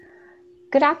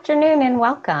Good afternoon and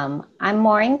welcome. I'm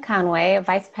Maureen Conway, a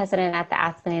Vice President at the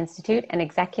Aspen Institute and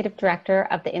Executive Director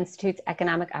of the Institute's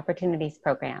Economic Opportunities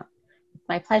Program. It's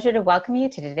my pleasure to welcome you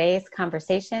to today's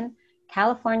conversation,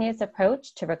 California's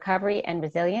Approach to Recovery and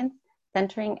Resilience,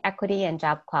 Centering Equity and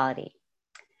Job Quality.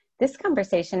 This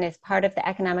conversation is part of the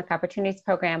Economic Opportunities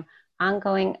Program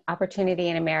ongoing Opportunity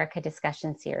in America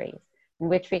discussion series, in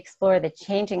which we explore the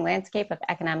changing landscape of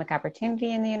economic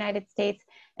opportunity in the United States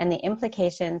and the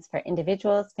implications for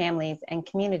individuals, families, and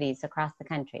communities across the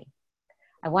country.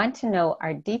 I want to note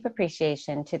our deep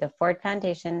appreciation to the Ford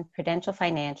Foundation, Prudential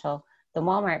Financial, the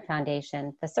Walmart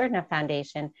Foundation, the Cerna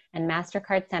Foundation, and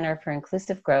MasterCard Center for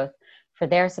Inclusive Growth for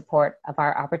their support of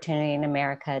our Opportunity in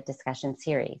America discussion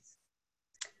series.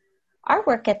 Our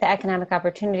work at the Economic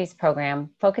Opportunities Program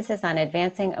focuses on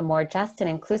advancing a more just and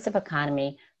inclusive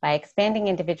economy by expanding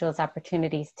individuals'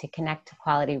 opportunities to connect to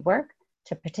quality work,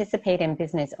 to participate in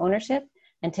business ownership,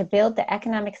 and to build the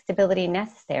economic stability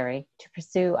necessary to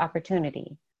pursue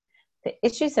opportunity. The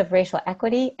issues of racial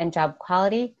equity and job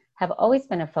quality have always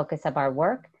been a focus of our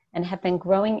work and have been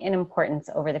growing in importance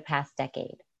over the past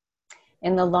decade.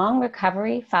 In the long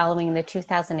recovery following the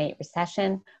 2008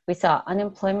 recession, we saw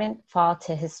unemployment fall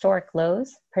to historic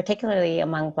lows, particularly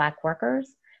among Black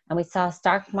workers, and we saw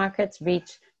stock markets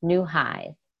reach new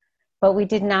highs. But we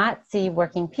did not see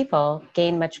working people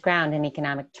gain much ground in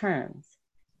economic terms.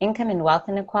 Income and wealth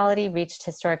inequality reached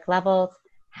historic levels,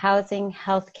 housing,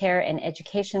 healthcare, and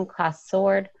education costs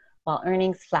soared, while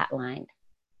earnings flatlined.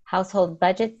 Household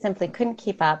budgets simply couldn't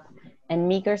keep up, and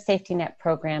meager safety net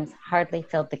programs hardly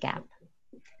filled the gap.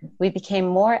 We became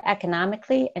more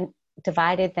economically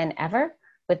divided than ever,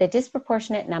 with a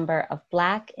disproportionate number of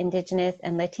Black, Indigenous,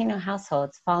 and Latino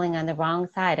households falling on the wrong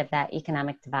side of that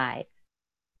economic divide.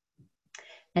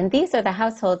 And these are the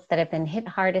households that have been hit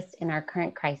hardest in our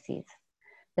current crises.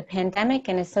 The pandemic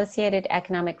and associated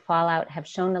economic fallout have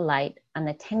shone a light on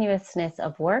the tenuousness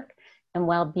of work and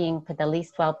well-being for the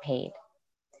least well-paid.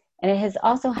 And it has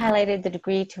also highlighted the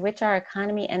degree to which our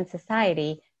economy and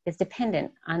society is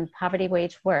dependent on poverty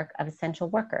wage work of essential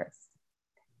workers.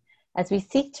 As we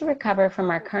seek to recover from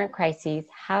our current crises,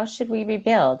 how should we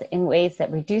rebuild in ways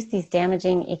that reduce these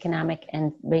damaging economic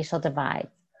and racial divides?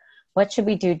 What should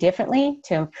we do differently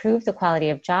to improve the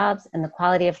quality of jobs and the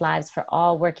quality of lives for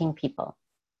all working people?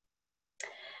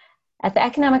 At the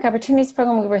Economic Opportunities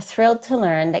Program, we were thrilled to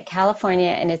learn that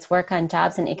California, in its work on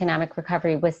jobs and economic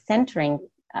recovery, was centering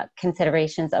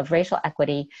considerations of racial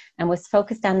equity and was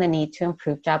focused on the need to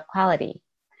improve job quality.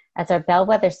 As our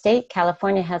bellwether state,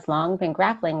 California has long been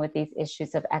grappling with these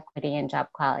issues of equity and job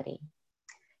quality.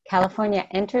 California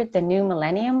entered the new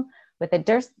millennium with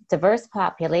a diverse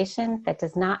population that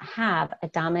does not have a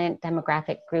dominant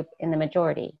demographic group in the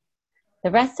majority.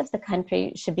 The rest of the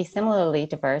country should be similarly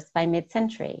diverse by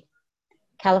mid-century.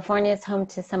 California is home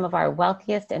to some of our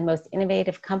wealthiest and most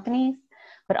innovative companies,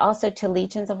 but also to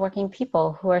legions of working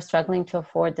people who are struggling to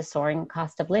afford the soaring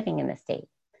cost of living in the state.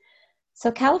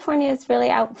 So California is really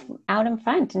out in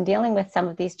front in dealing with some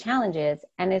of these challenges,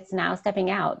 and it's now stepping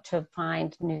out to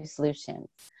find new solutions.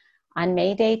 On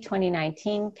May Day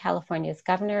 2019, California's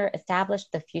governor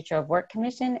established the Future of Work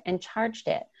Commission and charged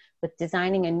it with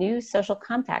designing a new social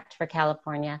compact for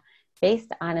California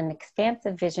based on an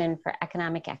expansive vision for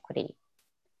economic equity.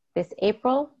 This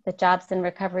April, the Jobs and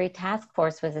Recovery Task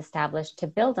Force was established to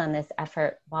build on this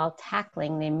effort while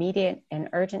tackling the immediate and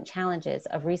urgent challenges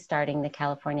of restarting the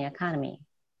California economy.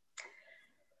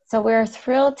 So we're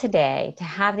thrilled today to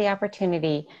have the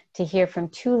opportunity to hear from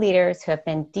two leaders who have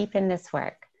been deep in this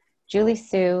work. Julie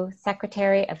Su,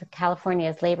 Secretary of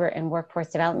California's Labor and Workforce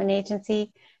Development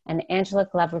Agency, and Angela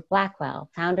Glover Blackwell,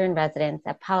 Founder in Residence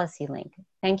at PolicyLink.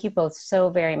 Thank you both so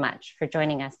very much for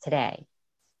joining us today.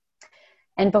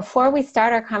 And before we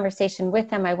start our conversation with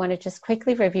them, I want to just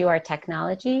quickly review our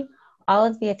technology. All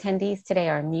of the attendees today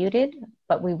are muted,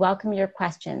 but we welcome your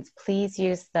questions. Please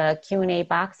use the Q&A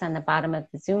box on the bottom of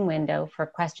the Zoom window for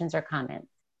questions or comments.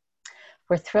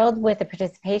 We're thrilled with the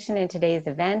participation in today's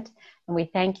event, and we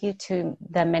thank you to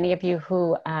the many of you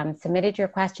who submitted your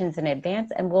questions in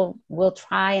advance, and we'll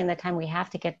try in the time we have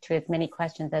to get to as many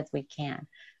questions as we can.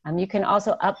 You can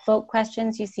also upvote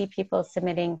questions you see people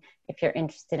submitting if you're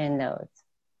interested in those.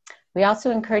 We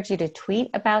also encourage you to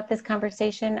tweet about this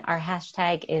conversation. Our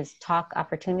hashtag is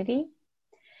TalkOpportunity.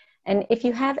 And if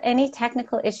you have any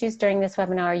technical issues during this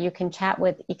webinar, you can chat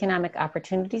with Economic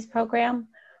Opportunities Program,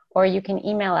 or you can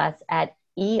email us at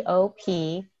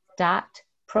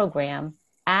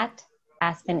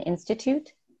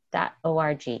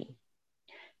eop.program@aspeninstitute.org.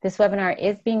 This webinar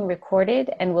is being recorded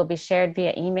and will be shared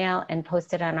via email and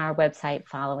posted on our website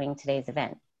following today's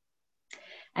event.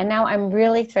 And now I'm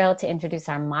really thrilled to introduce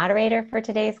our moderator for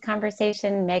today's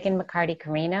conversation, Megan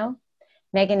McCarty-Carino.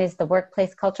 Megan is the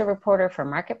workplace culture reporter for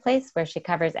Marketplace, where she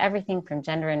covers everything from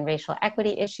gender and racial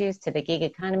equity issues to the gig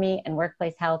economy and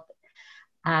workplace health.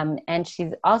 And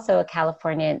she's also a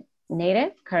California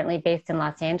native, currently based in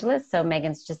Los Angeles. So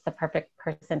Megan's just the perfect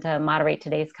person to moderate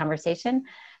today's conversation.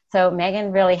 So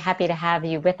Megan, really happy to have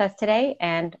you with us today,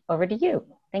 and over to you.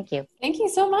 Thank you. Thank you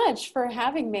so much for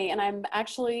having me. And I'm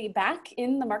actually back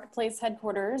in the Marketplace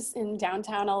headquarters in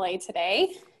downtown LA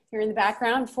today, here in the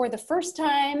background for the first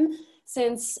time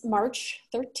since March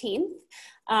 13th.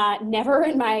 Never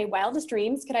in my wildest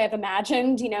dreams could I have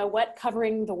imagined, what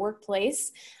covering the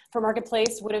workplace for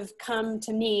Marketplace would have come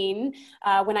to mean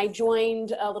when I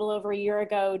joined a little over a year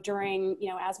ago during,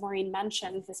 as Maureen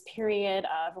mentioned, this period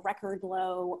of record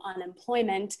low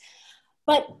unemployment.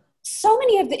 But so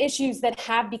many of the issues that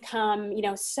have become,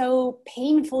 so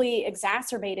painfully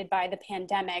exacerbated by the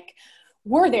pandemic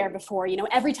were there before.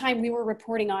 Every time we were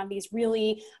reporting on these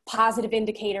really positive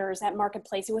indicators at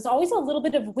Marketplace, it was always a little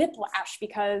bit of whiplash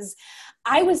because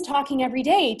I was talking every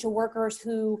day to workers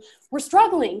who were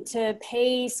struggling to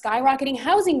pay skyrocketing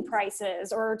housing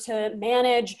prices or to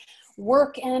manage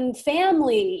work and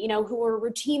family, who were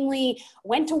routinely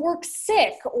went to work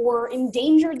sick or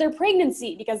endangered their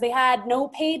pregnancy because they had no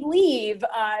paid leave.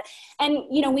 And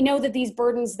we know that these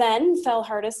burdens then fell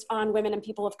hardest on women and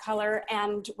people of color.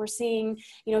 And we're seeing,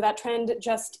 that trend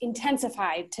just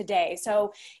intensified today.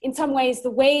 So in some ways,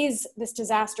 the ways this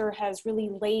disaster has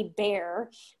really laid bare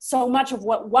so much of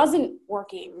what wasn't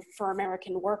working for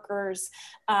American workers,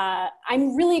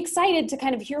 I'm really excited to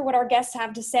kind of hear what our guests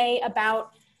have to say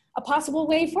about a possible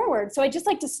way forward. So I'd just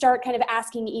like to start kind of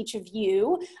asking each of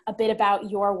you a bit about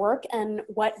your work and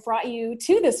what brought you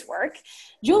to this work.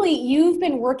 Julie, you've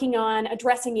been working on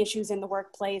addressing issues in the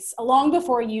workplace long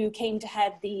before you came to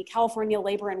head the California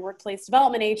Labor and Workplace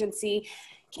Development Agency.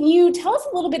 Can you tell us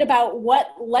a little bit about what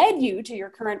led you to your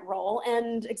current role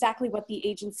and exactly what the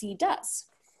agency does?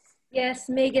 Yes,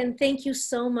 Megan, thank you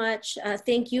so much.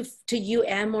 Thank you to you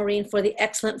and Maureen for the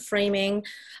excellent framing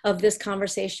of this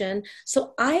conversation.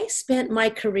 So I spent my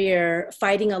career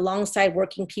fighting alongside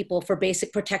working people for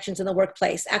basic protections in the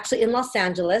workplace, actually in Los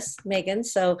Angeles, Megan,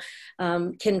 so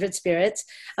kindred spirits.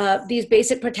 These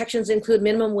basic protections include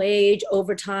minimum wage,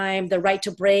 overtime, the right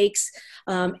to breaks,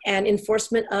 and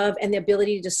enforcement of and the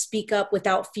ability to speak up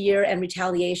without fear and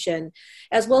retaliation,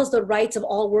 as well as the rights of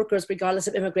all workers regardless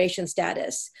of immigration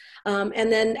status.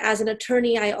 And then as an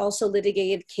attorney, I also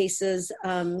litigated cases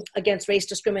against race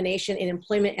discrimination in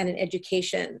employment and in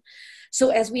education. So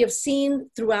as we have seen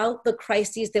throughout the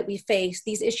crises that we face,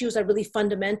 these issues are really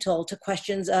fundamental to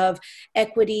questions of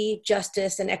equity,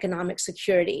 justice, and economic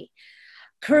security.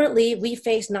 Currently, we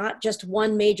face not just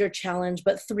one major challenge,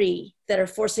 but three that are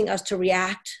forcing us to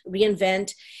react,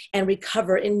 reinvent, and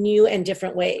recover in new and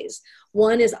different ways.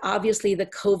 One is obviously the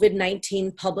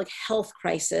COVID-19 public health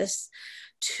crisis.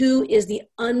 Two is the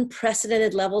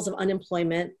unprecedented levels of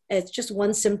unemployment. It's just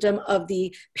one symptom of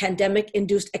the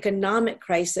pandemic-induced economic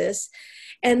crisis.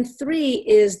 And three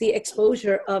is the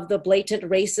exposure of the blatant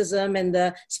racism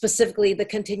and specifically the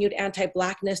continued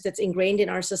anti-Blackness that's ingrained in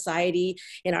our society,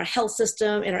 in our health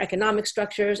system, in our economic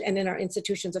structures, and in our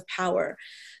institutions of power.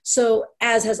 So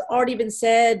as has already been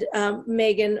said,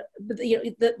 Megan,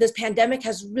 this pandemic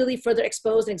has really further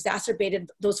exposed and exacerbated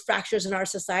those fractures in our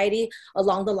society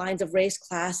along the lines of race,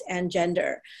 class, and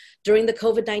gender. During the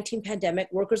COVID-19 pandemic,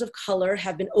 workers of color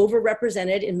have been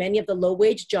overrepresented in many of the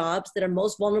low-wage jobs that are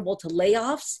most vulnerable to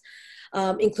layoffs,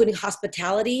 including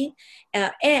hospitality.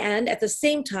 And at the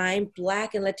same time,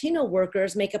 Black and Latino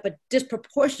workers make up a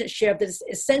disproportionate share of the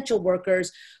essential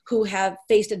workers who have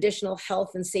faced additional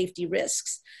health and safety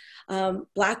risks.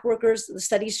 Black workers, the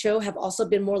studies show, have also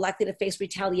been more likely to face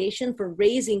retaliation for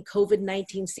raising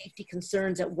COVID-19 safety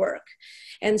concerns at work.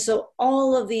 And so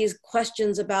all of these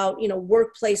questions about,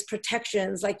 workplace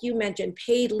protections, like you mentioned,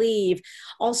 paid leave,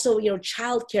 also,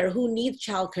 childcare, who needs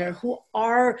childcare, who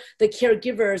are the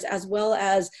caregivers, as well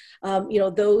as,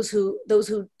 those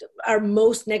who are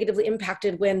most negatively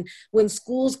impacted when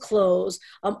schools close.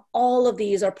 All of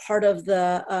these are part of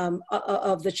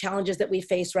the challenges that we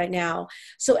face right now.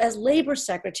 So as Labor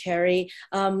Secretary,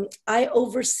 I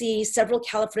oversee several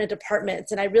California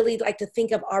departments, and I really like to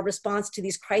think of our response to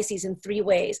these crises in three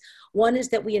ways. One is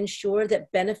that we ensure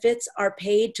that benefits are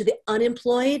paid to the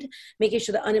unemployed, making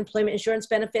sure that unemployment insurance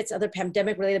benefits, other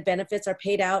pandemic-related benefits are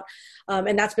paid out,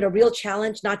 and that's been a real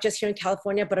challenge, not just here in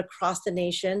California, but across the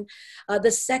nation.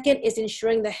 The second is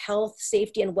ensuring the health,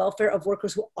 safety, and welfare of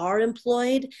workers who are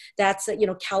employed. That's,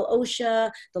 Cal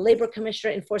OSHA, the Labor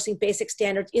Commissioner enforcing basic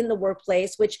standards in the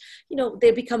workplace, which you know,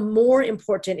 they become more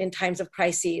important in times of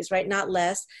crises, right? Not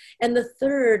less. And the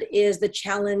third is the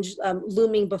challenge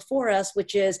looming before us,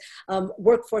 which is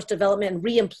workforce development and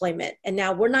reemployment. And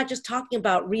now we're not just talking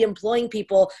about reemploying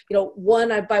people, you know,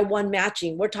 one by one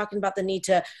matching. We're talking about the need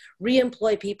to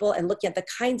reemploy people and looking at the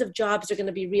kinds of jobs they're going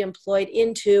to be reemployed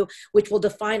into, which will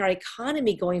define our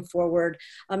economy going forward.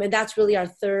 And that's really our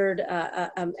third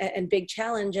and big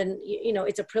challenge. And, you know,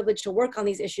 it's a privilege to work on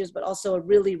these issues, but also a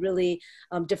really, really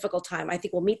difficult time. I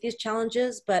think we'll meet these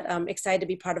challenges, but I'm excited to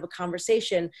be part of a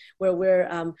conversation where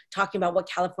we're talking about what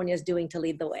California is doing to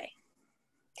lead the way.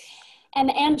 And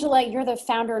Angela, you're the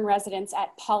founder in residence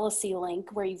at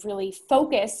PolicyLink, where you've really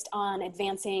focused on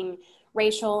advancing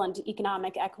racial and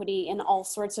economic equity in all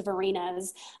sorts of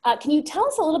arenas. Can you tell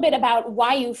us a little bit about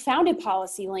why you founded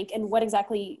PolicyLink and what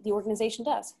exactly the organization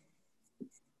does?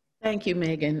 Thank you,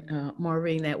 Megan.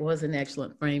 Maureen, that was an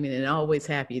excellent framing, and always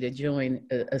happy to join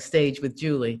a stage with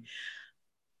Julie.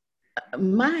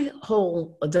 My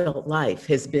whole adult life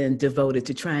has been devoted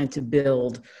to trying to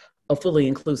build a fully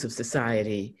inclusive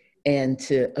society and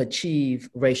to achieve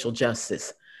racial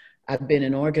justice. I've been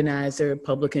an organizer,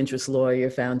 public interest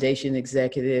lawyer, foundation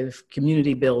executive,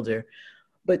 community builder.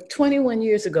 But 21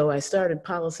 years ago, I started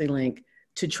PolicyLink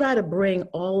to try to bring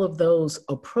all of those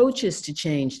approaches to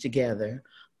change together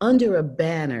under a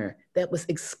banner that was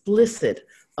explicit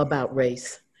about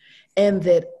race and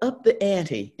that upped the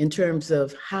ante in terms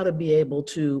of how to be able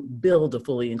to build a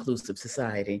fully inclusive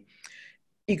society.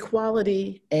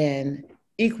 Equality and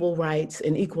equal rights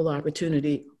and equal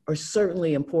opportunity are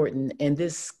certainly important, and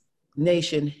this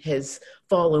nation has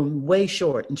fallen way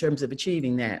short in terms of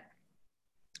achieving that.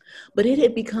 But it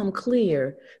had become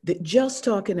clear that just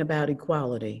talking about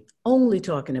equality, only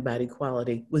talking about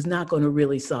equality, was not going to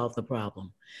really solve the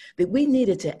problem. That we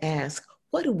needed to ask,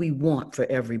 what do we want for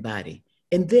everybody?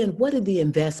 And then what do the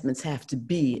investments have to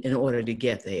be in order to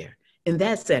get there? And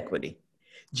that's equity.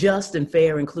 Just and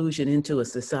fair inclusion into a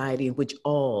society in which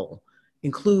all,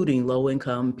 including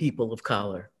low-income people of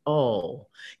color, all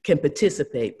can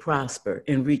participate, prosper,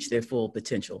 and reach their full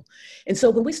potential. And so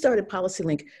when we started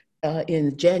PolicyLink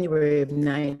in January of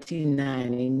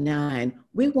 1999,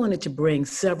 we wanted to bring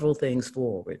several things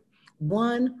forward.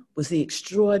 One was the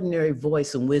extraordinary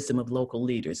voice and wisdom of local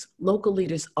leaders. Local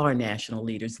leaders are national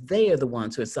leaders. They are the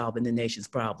ones who are solving the nation's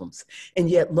problems. And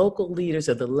yet local leaders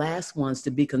are the last ones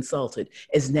to be consulted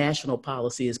as national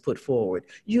policy is put forward,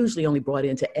 usually only brought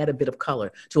in to add a bit of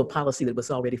color to a policy that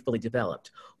was already fully developed.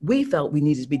 We felt we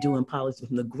needed to be doing policy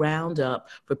from the ground up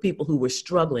for people who were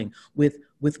struggling with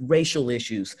racial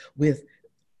issues, with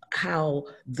how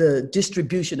the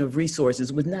distribution of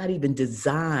resources was not even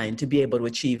designed to be able to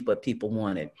achieve what people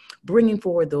wanted. Bringing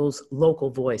forward those local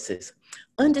voices.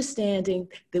 Understanding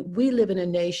that we live in a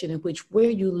nation in which where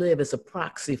you live is a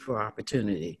proxy for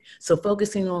opportunity. So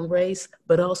focusing on race,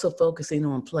 but also focusing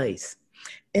on place.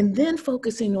 And then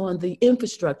focusing on the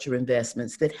infrastructure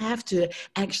investments that have to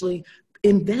actually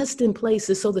invest in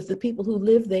places so that the people who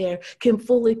live there can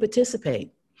fully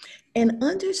participate. And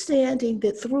understanding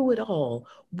that through it all,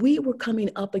 we were coming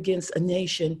up against a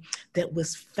nation that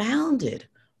was founded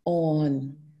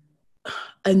on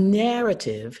a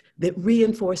narrative that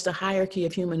reinforced a hierarchy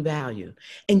of human value.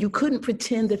 And you couldn't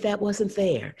pretend that that wasn't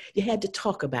there. You had to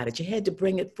talk about it. You had to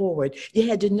bring it forward. You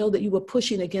had to know that you were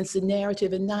pushing against the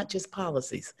narrative and not just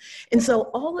policies. And so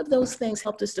all of those things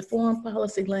helped us to form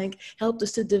PolicyLink, helped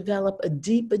us to develop a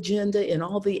deep agenda in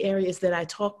all the areas that I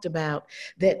talked about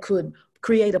that could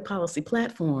create a policy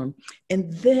platform.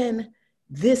 And then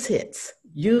this hits.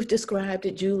 You've described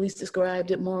it, Julie's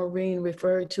described it, Maureen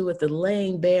referred to it, the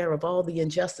laying bare of all the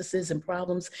injustices and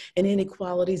problems and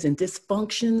inequalities and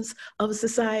dysfunctions of a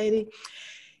society.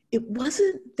 It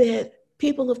wasn't that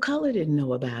people of color didn't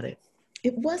know about it.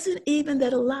 It wasn't even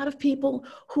that a lot of people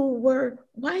who were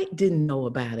white didn't know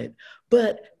about it,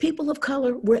 but people of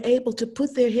color were able to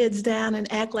put their heads down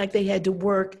and act like they had to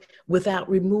work without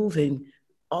removing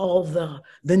all the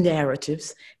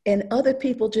narratives, and other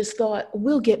people just thought,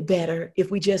 we'll get better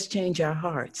if we just change our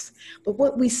hearts. But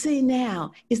what we see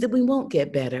now is that we won't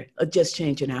get better of just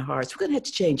changing our hearts. We're gonna have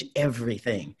to change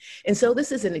everything. And so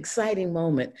this is an exciting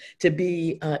moment to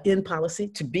be in policy,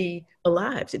 to be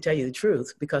alive, to tell you the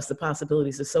truth, because the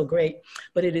possibilities are so great.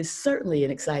 But it is certainly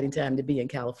an exciting time to be in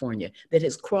California that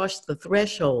has crossed the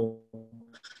threshold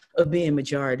of being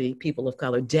majority people of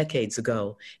color decades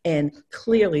ago. And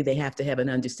clearly they have to have an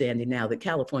understanding now that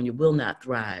California will not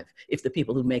thrive if the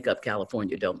people who make up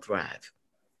California don't thrive.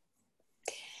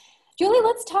 Julie,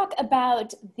 let's talk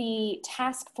about the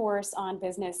Task Force on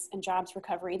Business and Jobs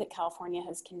Recovery that California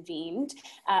has convened,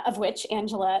 of which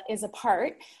Angela is a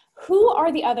part. Who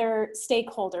are the other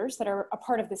stakeholders that are a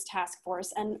part of this task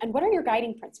force, and what are your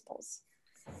guiding principles?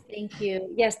 Thank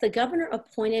you. Yes, the governor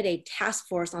appointed a task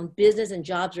force on business and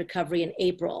jobs recovery in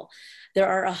April. There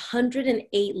are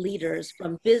 108 leaders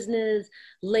from business,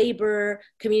 labor,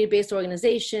 community-based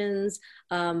organizations,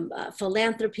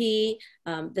 philanthropy,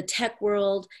 the tech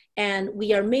world, and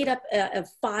we are made up of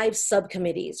 5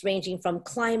 subcommittees ranging from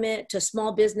climate to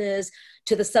small business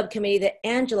to the subcommittee that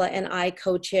Angela and I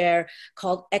co-chair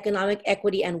called Economic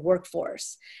Equity and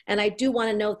Workforce. And I do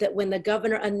want to note that when the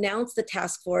governor announced the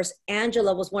task force,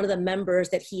 Angela was one of the members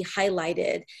that he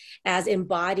highlighted as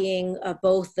embodying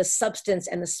both the substance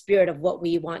and the spirit of what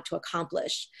we want to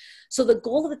accomplish. So the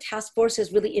goal of the task force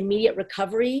is really immediate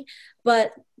recovery,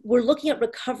 but we're looking at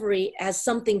recovery as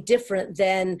something different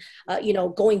than,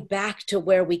 going back to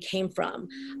where we came from.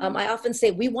 I often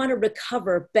say we want to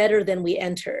recover better than we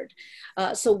entered.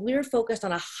 So we're focused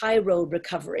on a high road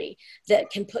recovery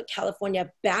that can put California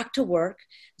back to work,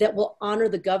 that will honor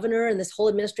the governor and this whole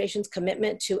administration's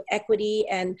commitment to equity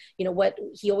and, what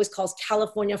he always calls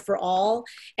California for all,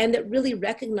 and that really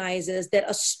recognizes that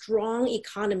a strong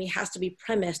economy has to be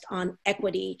premised on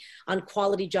equity, on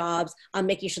quality jobs, on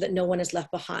making sure that no one is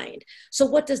left behind. So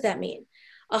what does that mean?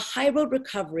 A high road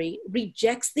recovery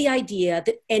rejects the idea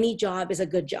that any job is a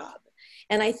good job.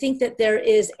 And I think that there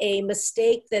is a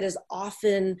mistake that is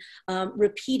often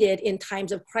repeated in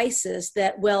times of crisis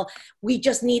that, well, we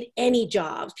just need any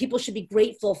jobs. People should be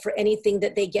grateful for anything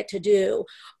that they get to do,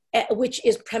 which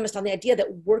is premised on the idea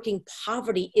that working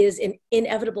poverty is an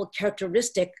inevitable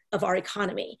characteristic of our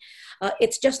economy.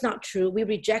 It's just not true. We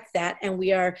reject that, and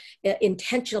we are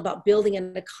intentional about building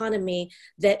an economy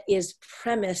that is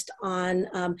premised on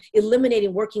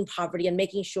eliminating working poverty and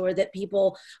making sure that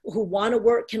people who want to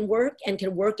work can work and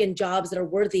can work in jobs that are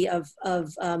worthy of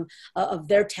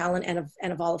their talent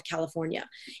and of all of California.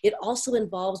 It also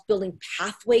involves building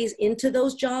pathways into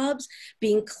those jobs,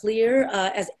 being clear,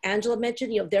 as Angela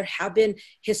mentioned, there have been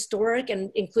historic and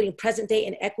including present day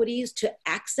inequities to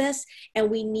access,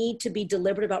 and we need to be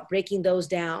deliberate about breaking those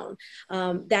down.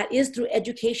 That is through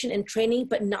education and training,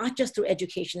 but not just through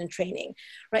education and training,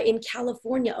 right? In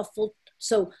California,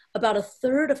 so about a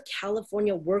third of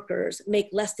California workers make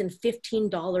less than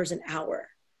 $15 an hour.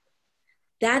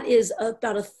 That is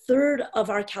about a third of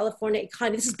our California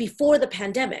economy. This is before the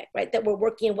pandemic, right? That we're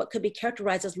working in what could be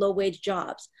characterized as low-wage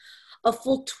jobs. A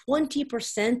full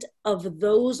 20% of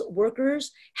those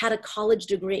workers had a college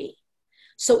degree.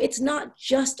 So it's not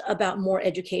just about more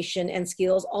education and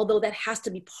skills, although that has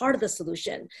to be part of the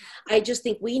solution. I just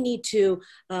think we need to,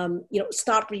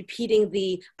 stop repeating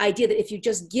the idea that if you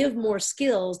just give more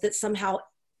skills, that somehow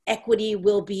equity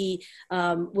will be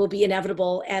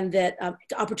inevitable and that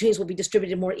opportunities will be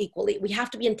distributed more equally. We have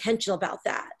to be intentional about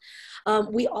that.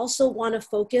 We also want to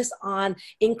focus on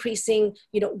increasing,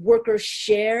 workers'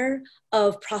 share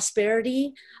of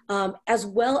prosperity, as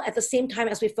well at the same time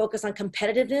as we focus on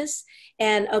competitiveness.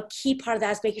 And a key part of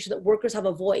that is making sure that workers have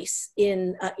a voice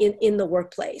in the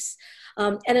workplace.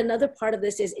 And another part of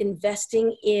this is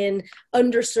investing in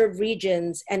underserved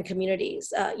regions and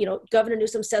communities. Governor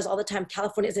Newsom says all the time,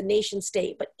 California is a nation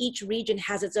state, but each region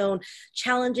has its own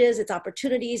challenges, its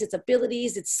opportunities, its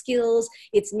abilities, its skills,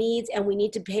 its needs, and we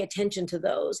need to pay attention to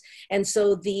those. And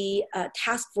so the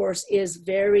task force is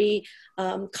very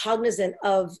cognizant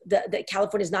of that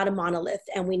California is not a monolith,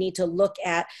 and we need to look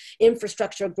at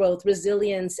infrastructure growth,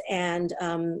 resilience, and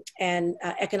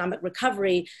economic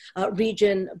recovery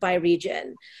region by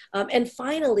region. And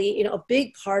finally, a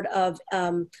big part of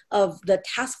the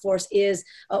task force is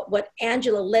what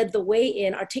Angela led the way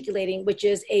in articulating, which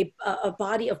is a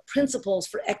body of principles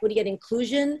for equity and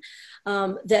inclusion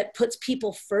that puts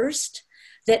people first,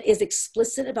 that is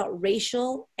explicit about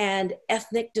racial and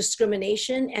ethnic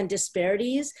discrimination and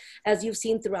disparities, as you've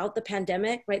seen throughout the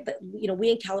pandemic, right? That,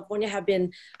 we in California have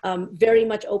been very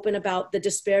much open about the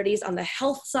disparities on the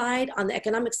health side, on the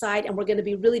economic side, and we're going to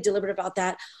be really deliberate about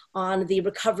that on the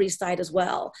recovery side as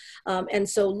well. And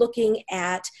so looking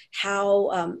at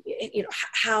how,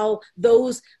 how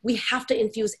those, we have to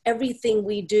infuse everything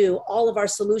we do, all of our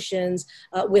solutions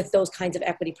with those kinds of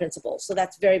equity principles. So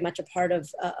that's very much a part of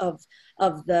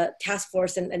the task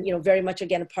force, and very much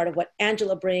again a part of what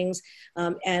Angela brings,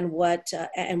 and what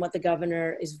the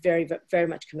governor is very, very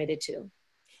much committed to.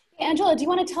 Angela, do you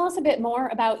want to tell us a bit more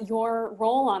about your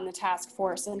role on the task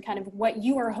force and kind of what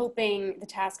you are hoping the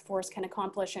task force can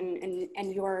accomplish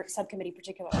and your subcommittee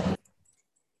particularly?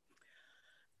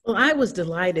 Well, I was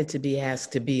delighted to be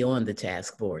asked to be on the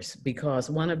task force because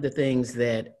one of the things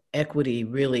that equity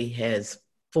really has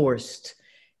forced,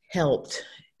 helped,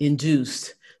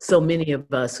 induced so many of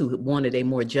us who wanted a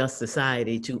more just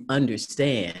society to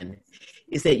understand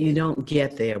is that you don't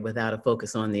get there without a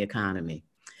focus on the economy.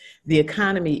 The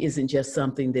economy isn't just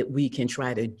something that we can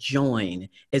try to join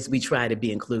as we try to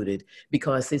be included,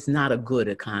 because it's not a good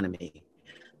economy.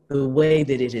 The way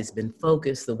that it has been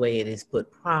focused, the way it has put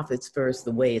profits first,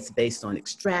 the way it's based on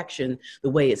extraction, the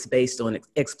way it's based on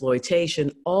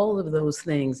exploitation, all of those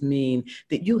things mean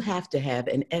that you have to have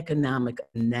an economic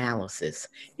analysis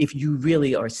if you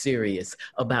really are serious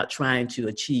about trying to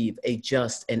achieve a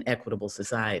just and equitable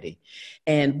society.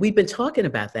 And we've been talking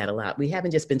about that a lot. We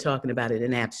haven't just been talking about it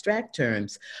in abstract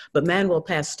terms, but Manuel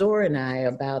Pastor and I,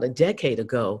 about a decade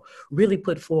ago, really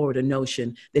put forward a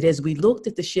notion that as we looked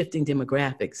at the shifting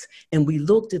demographics, and we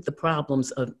looked at the problems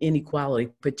of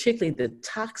inequality, particularly the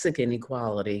toxic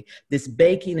inequality, this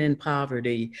baking in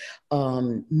poverty,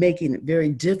 making it very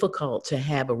difficult to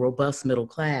have a robust middle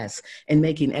class and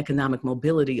making economic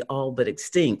mobility all but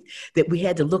extinct, that we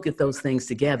had to look at those things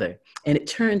together. And it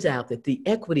turns out that the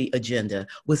equity agenda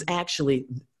was actually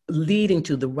leading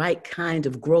to the right kind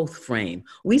of growth frame.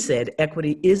 We said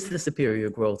equity is the superior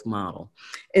growth model.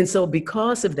 And so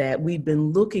because of that, we've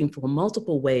been looking for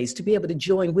multiple ways to be able to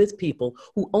join with people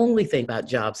who only think about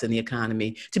jobs and the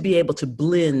economy, to be able to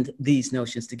blend these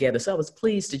notions together. So I was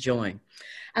pleased to join.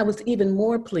 I was even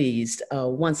more pleased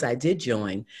once I did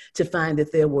join to find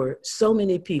that there were so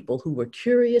many people who were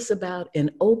curious about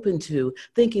and open to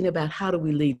thinking about how do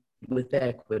we lead with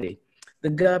equity. The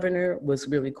governor was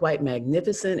really quite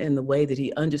magnificent in the way that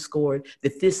he underscored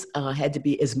that this had to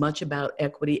be as much about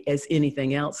equity as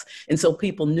anything else. And so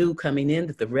people knew coming in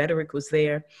that the rhetoric was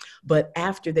there. But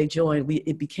after they joined,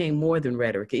 it became more than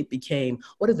rhetoric. It became,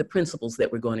 what are the principles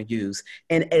that we're going to use?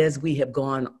 And as we have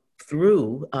gone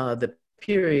through the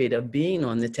period of being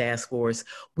on the task force,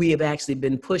 we have actually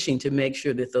been pushing to make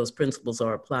sure that those principles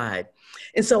are applied.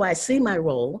 And so I see my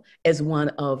role as one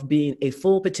of being a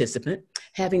full participant,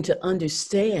 having to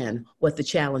understand what the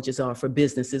challenges are for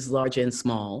businesses, large and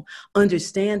small,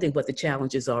 understanding what the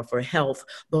challenges are for health,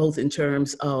 both in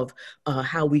terms of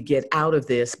how we get out of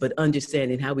this, but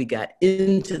understanding how we got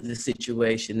into the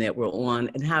situation that we're on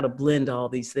and how to blend all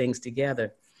these things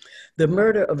together. The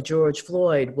murder of George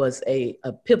Floyd was a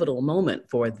pivotal moment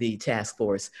for the task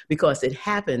force because it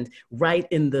happened right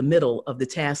in the middle of the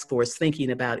task force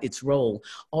thinking about its role,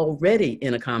 already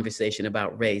in a conversation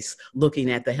about race,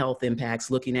 looking at the health impacts,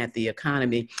 looking at the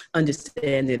economy,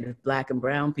 understanding that Black and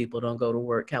brown people don't go to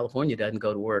work, California doesn't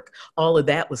go to work. All of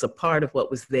that was a part of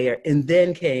what was there. And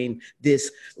then came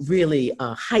this really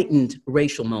heightened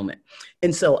racial moment.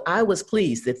 And so I was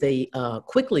pleased that they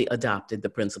quickly adopted the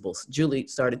principles. Julie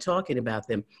started talking about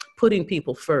them, putting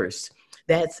people first.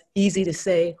 That's easy to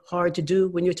say, hard to do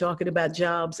when you're talking about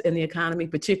jobs and the economy,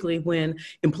 particularly when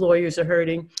employers are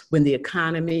hurting, when the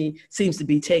economy seems to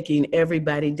be taking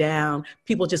everybody down.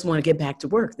 People just want to get back to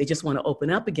work. They just want to open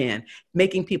up again,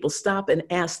 making people stop and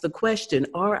ask the question,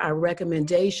 are our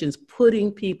recommendations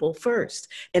putting people first?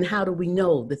 And how do we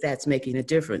know that that's making a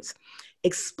difference?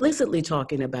 Explicitly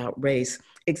talking about race,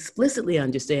 explicitly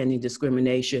understanding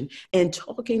discrimination, and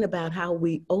talking about how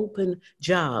we open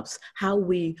jobs, how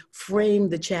we frame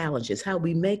the challenges, how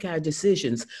we make our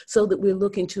decisions so that we're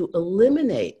looking to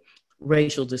eliminate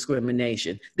racial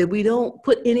discrimination, that we don't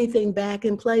put anything back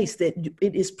in place, that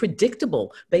it is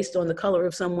predictable based on the color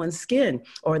of someone's skin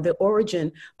or the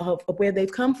origin of where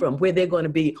they've come from, where they're going to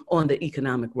be on the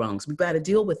economic rungs. We've got to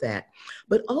deal with that.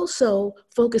 But also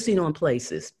focusing on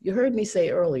places. You heard me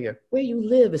say earlier, where you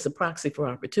live is a proxy for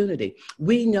opportunity.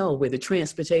 We know where the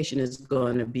transportation is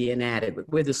going to be inadequate,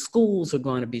 where the schools are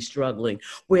going to be struggling,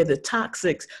 where the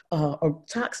toxins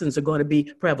are going to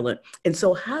be prevalent. And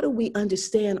so how do we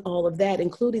understand all of that,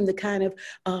 including the kind of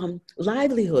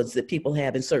livelihoods that people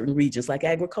have in certain regions, like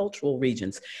agricultural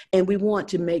regions? And we want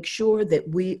to make sure that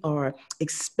we are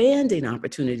expanding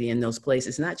opportunity in those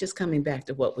places, not just coming back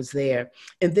to what was there,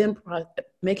 and then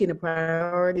making a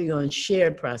priority on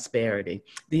shared prosperity.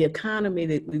 The economy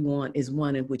that we want is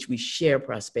one in which we share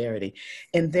prosperity.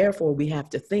 And therefore, we have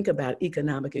to think about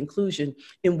economic inclusion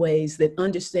in ways that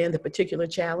understand the particular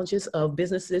challenges of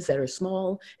businesses that are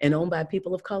small and owned by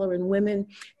people of color and women,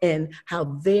 and how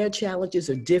their challenges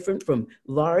are different from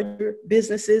larger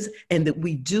businesses, and that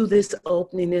we do this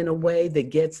opening in a way that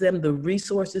gets them the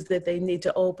resources that they need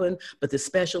to open, but the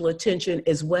special attention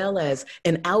as well as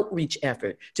an outreach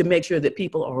effort to make sure that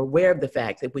people are aware of the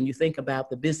fact that when you think about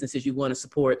the businesses you want to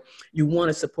support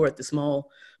the small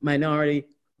minority,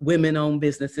 women-owned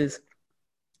businesses,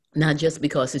 not just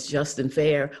because it's just and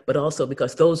fair, but also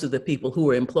because those are the people who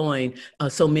are employing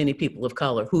so many people of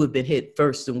color who have been hit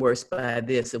first and worst by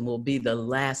this and will be the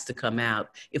last to come out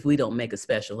if we don't make a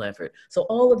special effort. So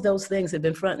all of those things have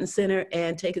been front and center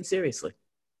and taken seriously.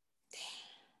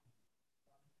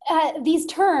 These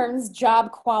terms,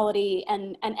 job quality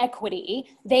and equity,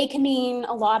 they can mean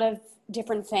a lot of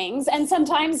different things and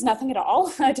sometimes nothing at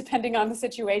all, depending on the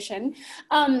situation.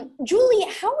 Julie,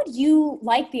 how would you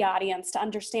like the audience to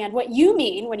understand what you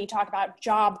mean when you talk about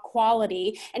job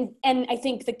quality? And I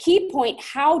think the key point,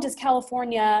 how does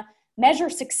California measure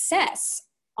success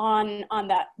on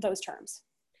those terms?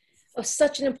 Oh,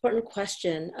 such an important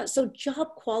question. So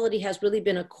job quality has really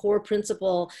been a core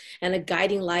principle and a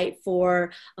guiding light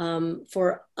for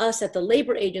us at the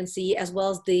labor agency, as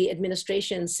well as the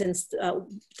administration since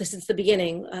the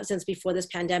beginning, since before this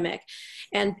pandemic.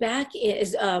 And back,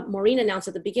 as Maureen announced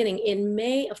at the beginning, in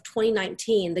May of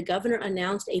 2019, the governor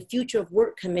announced a Future of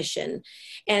Work Commission.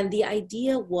 And the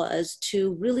idea was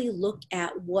to really look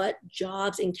at what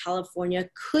jobs in California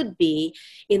could be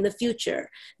in the future.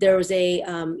 There was a,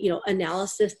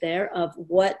 analysis there of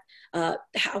what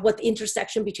the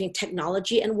intersection between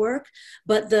technology and work,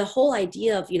 but the whole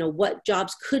idea of what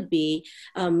jobs could be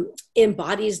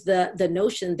embodies the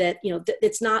notion that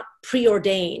it's not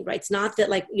preordained, right? It's not that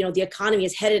the economy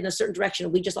is headed in a certain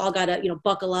direction. We just all got to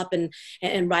buckle up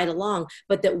and ride along,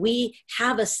 but that we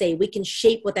have a say. We can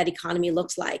shape what that economy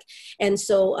looks like. And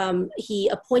so he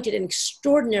appointed an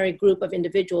extraordinary group of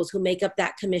individuals who make up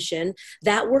that commission.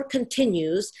 That work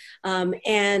continues,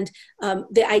 and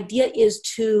the idea is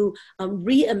to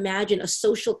reimagine a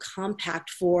social compact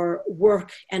for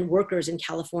work and workers in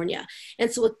California.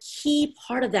 And so a key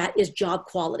part of that is job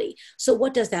quality. So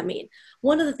what does that mean?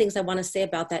 One of the things I want to say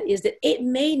about that is that it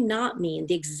may not mean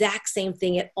the exact same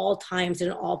thing at all times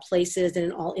and in all places and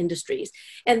in all industries.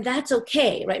 And that's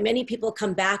okay, right? Many people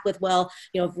come back with, well,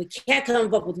 if we can't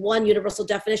come up with one universal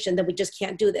definition, then we just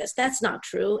can't do this. That's not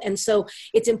true. And so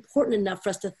it's important enough for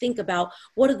us to think about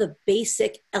what are the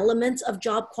basic elements of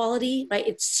job quality, right?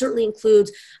 It certainly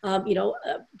includes,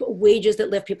 wages that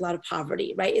lift people out of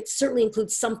poverty, right? It certainly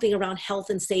includes something around health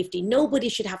and safety. Nobody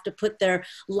should have to put their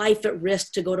life at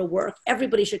risk to go to work.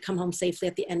 Everybody should come home safely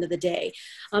at the end of the day.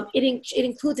 It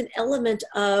includes an element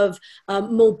of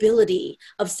mobility,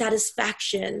 of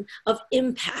satisfaction, of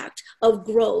impact, of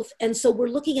growth. And so we're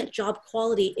looking at job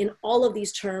quality in all of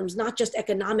these terms, not just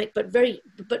economic,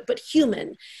 but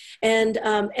human.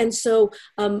 And so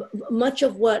much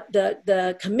of what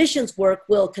the commission's work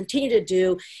will continue to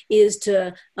do is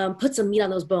to put some meat on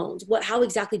those bones. How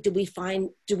exactly do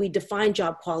we define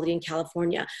job quality in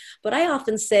California? But I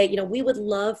often say, we would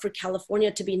love for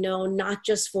California to be known not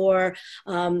just for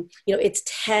its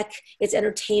tech, its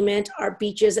entertainment, our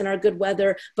beaches and our good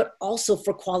weather, but also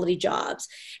for quality jobs.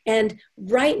 And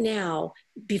right now,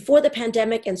 before the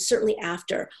pandemic and certainly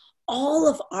after, all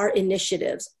of our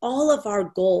initiatives, all of our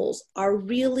goals are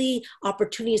really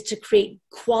opportunities to create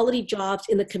quality jobs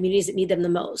in the communities that need them the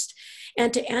most.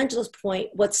 And to Angela's point,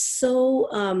 what's so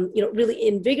really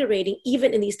invigorating,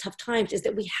 even in these tough times, is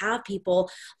that we have people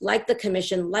like the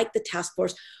commission, like the task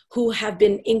force, who have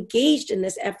been engaged in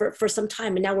this effort for some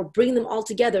time. And now we're bringing them all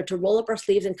together to roll up our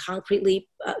sleeves and concretely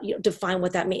define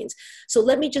what that means. So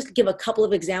let me just give a couple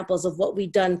of examples of what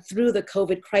we've done through the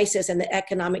COVID crisis and the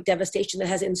economic devastation that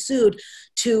has ensued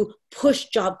to push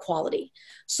job quality.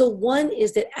 So one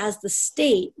is that as the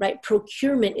state, right,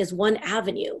 procurement is one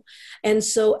avenue. And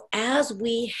so as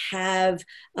we have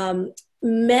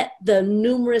met the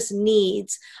numerous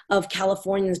needs of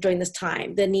Californians during this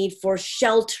time, the need for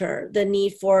shelter, the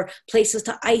need for places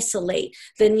to isolate,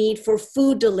 the need for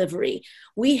food delivery,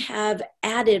 we have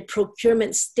added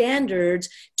procurement standards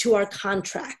to our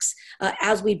contracts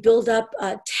as we build up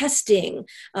testing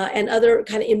and other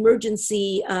kind of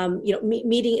emergency,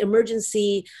 meeting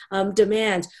emergency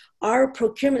demands. Our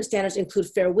procurement standards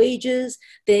include fair wages,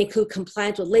 they include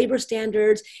compliance with labor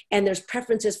standards, and there's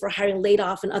preferences for hiring laid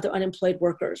off and other unemployed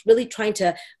workers, really trying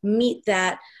to meet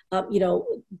that,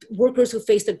 workers who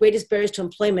face the greatest barriers to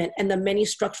employment and the many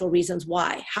structural reasons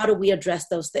why. How do we address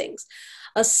those things?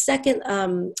 A second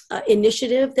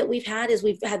initiative that we've had is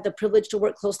we've had the privilege to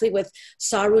work closely with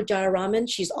Saru Jayaraman.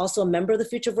 She's also a member of the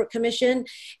Future of Work Commission,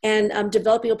 and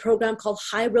developing a program called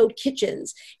High Road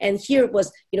Kitchens. And here it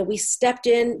was, we stepped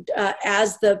in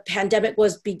as the pandemic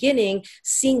was beginning,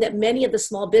 seeing that many of the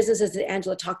small businesses that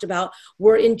Angela talked about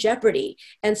were in jeopardy.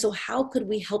 And so how could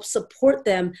we help support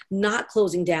them not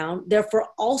closing down, therefore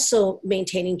also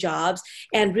maintaining jobs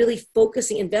and really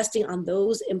focusing, investing on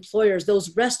those employers,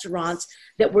 those restaurants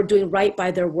that were doing right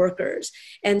by their workers.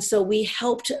 And so we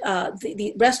helped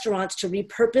the restaurants to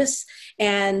repurpose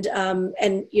and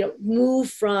move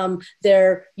from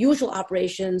their usual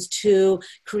operations to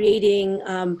creating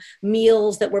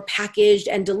meals that were packaged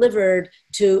and delivered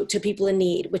to people in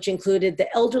need, which included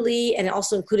the elderly, and it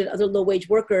also included other low-wage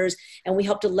workers. And we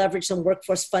helped to leverage some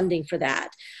workforce funding for that.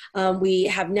 We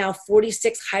have now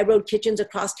 46 high road kitchens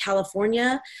across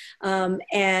California,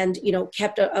 and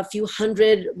kept a few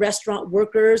hundred restaurant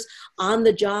workers on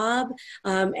the job,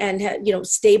 and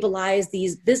stabilized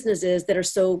these businesses that are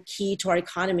so key to our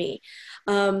economy.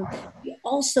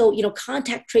 Also,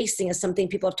 contact tracing is something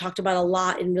people have talked about a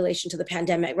lot in relation to the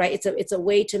pandemic, right? It's a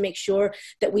way to make sure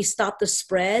that we stop the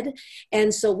spread.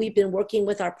 And so we've been working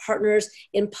with our partners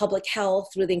in public health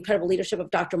through the incredible leadership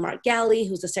of Dr. Mark Galley,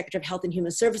 who's the Secretary of Health and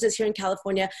Human Services here in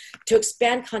California, to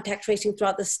expand contact tracing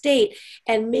throughout the state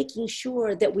and making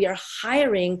sure that we are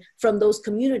hiring from those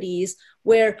communities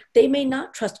where they may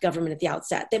not trust government at the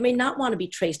outset. They may not want to be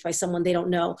traced by someone they don't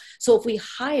know. So if we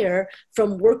hire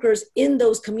from workers in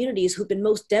those communities who've been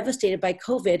most devastated by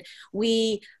COVID,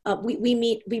 we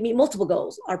meet multiple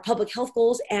goals: our public health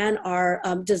goals and our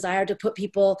desire to put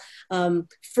people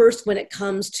first when it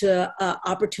comes to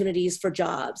opportunities for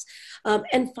jobs.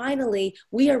 And finally,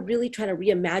 we are really trying to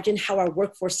reimagine how our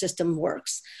workforce system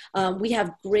works. We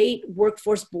have great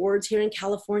workforce boards here in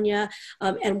California,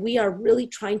 and we are really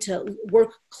trying to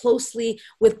work closely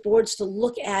with boards to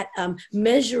look at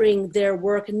measuring their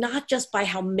work, not just by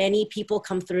how many people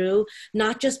come through,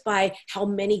 not just by how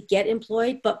many get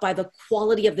employed, but by the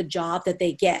quality of the job that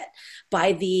they get,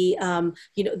 by the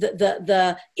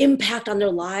the impact on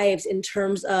their lives in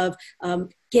terms of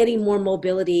getting more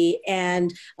mobility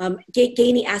and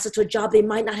gaining access to a job they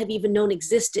might not have even known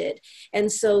existed. And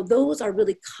so those are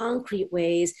really concrete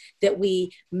ways that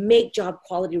we make job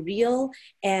quality real,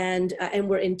 and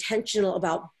we're intentional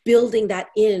about building that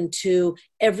into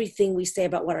everything we say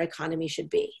about what our economy should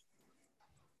be.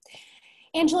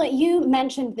 Angela, you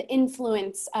mentioned the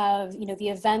influence of, the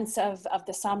events of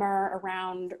the summer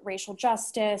around racial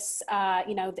justice,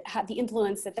 the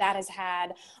influence that has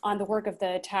had on the work of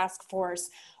the task force.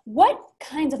 What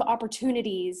kinds of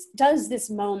opportunities does this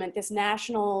moment, this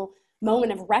national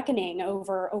moment of reckoning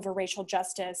over racial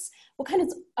justice, what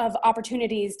kinds of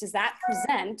opportunities does that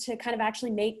present to kind of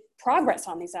actually make progress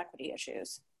on these equity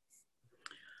issues?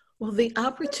 Well, the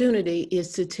opportunity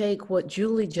is to take what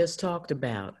Julie just talked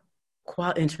about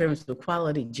in terms of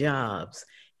quality jobs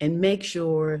and make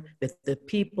sure that the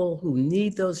people who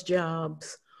need those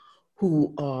jobs,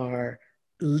 who are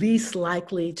least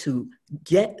likely to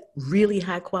get really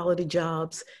high quality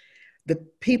jobs, the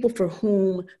people for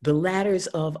whom the ladders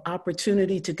of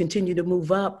opportunity to continue to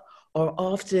move up are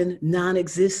often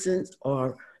non-existent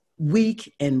or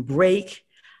weak and break,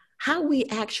 how we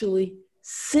actually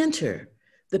center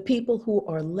the people who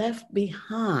are left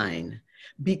behind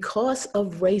because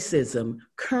of racism,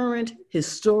 current,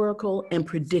 historical, and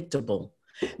predictable,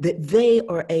 that they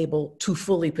are able to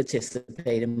fully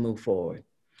participate and move forward.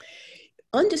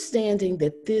 Understanding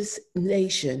that this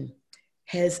nation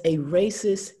has a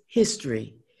racist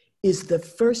history is the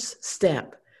first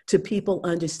step to people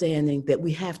understanding that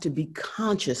we have to be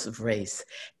conscious of race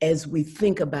as we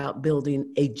think about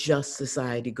building a just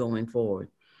society going forward.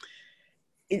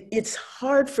 It's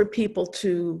hard for people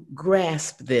to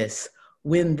grasp this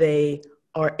when they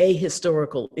are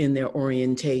ahistorical in their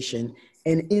orientation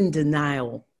and in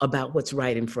denial about what's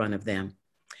right in front of them.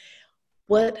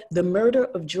 What the murder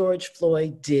of George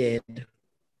Floyd did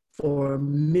for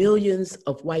millions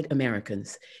of white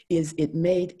Americans is it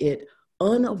made it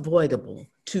unavoidable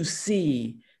to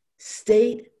see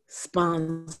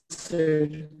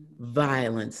state-sponsored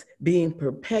violence being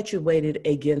perpetuated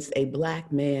against a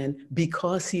Black man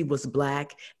because he was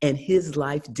Black and his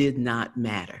life did not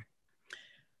matter.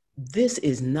 This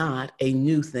is not a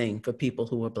new thing for people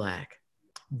who are Black.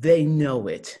 They know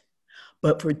it.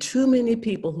 But for too many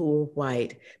people who are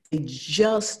white, they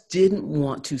just didn't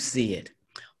want to see it.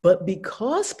 But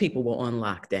because people were on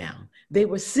lockdown, they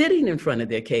were sitting in front of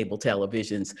their cable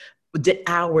televisions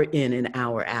hour in and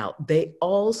hour out. They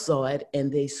all saw it,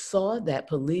 and they saw that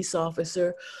police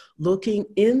officer looking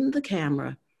in the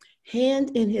camera,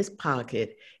 hand in his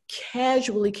pocket,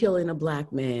 casually killing a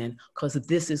Black man because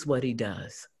this is what he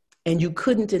does. And you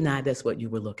couldn't deny that's what you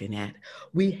were looking at.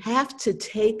 We have to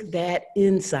take that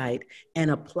insight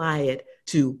and apply it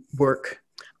to work,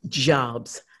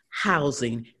 jobs,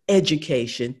 housing,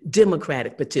 education,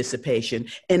 democratic participation,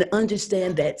 and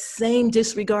understand that same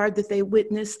disregard that they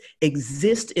witness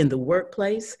exists in the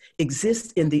workplace,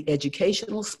 exists in the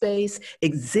educational space,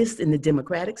 exists in the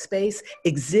democratic space,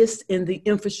 exists in the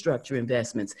infrastructure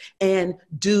investments, and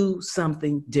do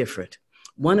something different.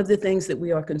 One of the things that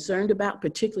we are concerned about,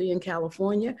 particularly in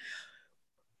California,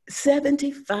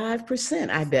 75%,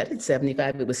 I bet it's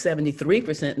 75, it was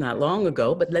 73% not long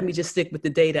ago, but let me just stick with the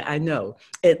data I know.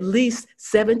 At least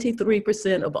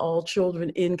 73% of all children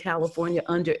in California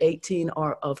under 18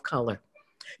 are of color.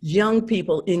 Young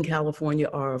people in California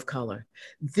are of color.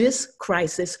 This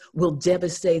crisis will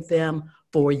devastate them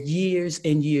for years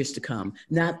and years to come.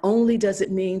 Not only does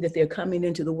it mean that they're coming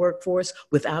into the workforce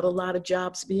without a lot of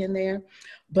jobs being there,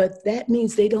 but that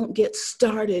means they don't get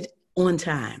started on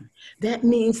time. That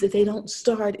means that they don't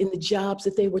start in the jobs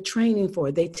that they were training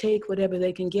for. They take whatever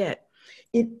they can get.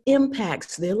 It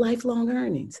impacts their lifelong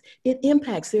earnings. It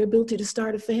impacts their ability to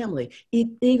start a family. It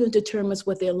even determines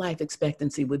what their life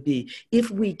expectancy would be.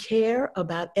 If we care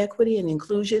about equity and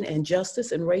inclusion and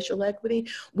justice and racial equity,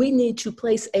 we need to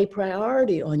place a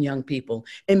priority on young people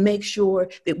and make sure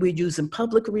that we're using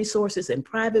public resources and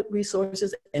private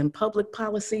resources and public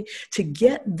policy to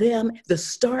get them the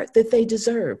start that they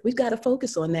deserve. We've got to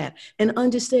focus on that and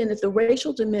understand that the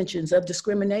racial dimensions of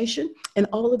discrimination and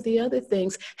all of the other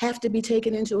things have to be taken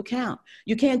into account.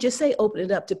 You can't just say open it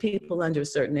up to people under a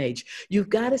certain age. You've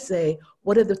got to say,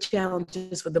 what are the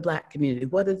challenges for the Black community?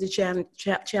 What are the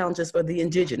challenges for the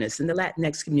Indigenous and the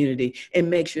Latinx community, and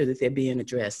make sure that they're being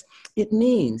addressed. It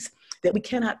means that we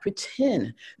cannot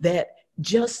pretend that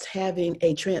just having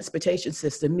a transportation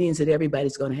system means that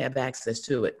everybody's going to have access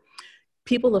to it.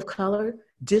 People of color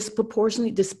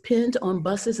disproportionately depend on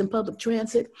buses and public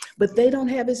transit, but they don't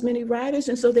have as many riders,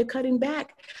 and so they're cutting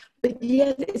back. But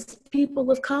yet it's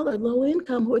people of color, low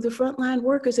income, who are the frontline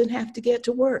workers and have to get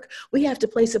to work. We have to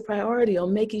place a priority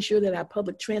on making sure that our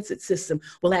public transit system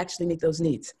will actually meet those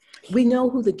needs. We know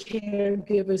who the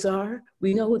caregivers are.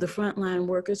 We know who the frontline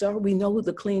workers are. We know who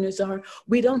the cleaners are.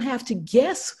 We don't have to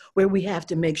guess where we have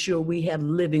to make sure we have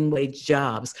living wage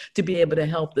jobs to be able to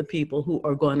help the people who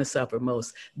are going to suffer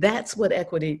most. That's what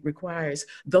equity requires.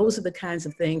 Those are the kinds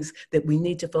of things that we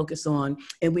need to focus on,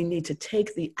 and we need to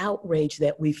take the outrage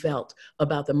that we felt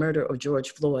about the murder of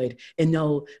George Floyd and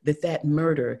know that that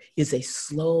murder is a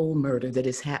slow murder that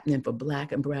is happening for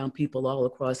Black and brown people all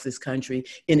across this country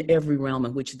in every realm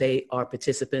in which they are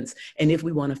participants. And if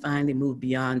we want to finally move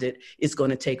beyond it, it's going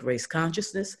to take race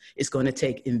consciousness. It's going to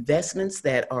take investments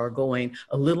that are going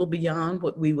a little beyond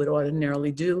what we would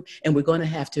ordinarily do. And we're going to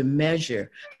have to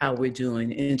measure how we're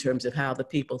doing in terms of how the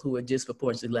people who are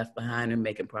disproportionately left behind are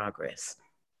making progress.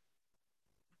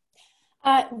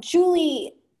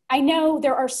 Julie, I know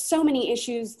there are so many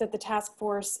issues that the task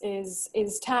force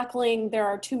is tackling. There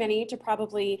are too many to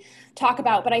probably talk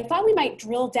about, but I thought we might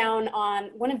drill down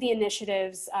on one of the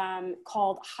initiatives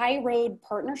called High Road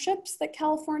Partnerships that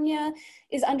California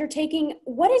is undertaking.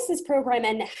 What is this program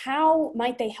and how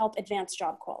might they help advance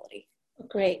job quality?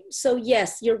 Great. So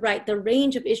yes, you're right. The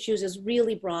range of issues is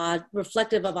really broad,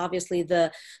 reflective of obviously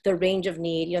the range of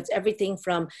need. You know, it's everything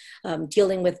from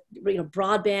dealing with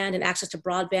broadband and access to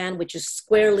broadband, which is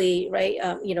squarely right.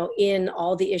 In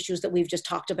all the issues that we've just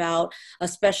talked about,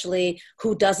 especially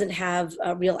who doesn't have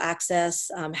real access,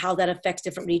 how that affects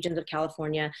different regions of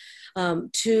California,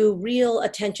 to real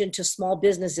attention to small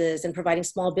businesses and providing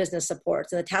small business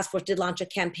supports. And the task force did launch a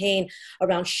campaign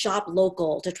around Shop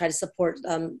Local to try to support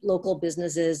local businesses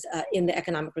in the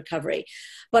economic recovery.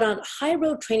 But on high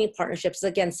road training partnerships,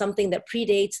 again, something that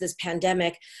predates this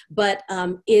pandemic, but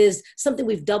is something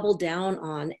we've doubled down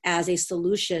on as a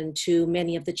solution to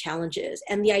many of the challenges.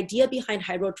 And the idea behind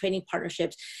high road training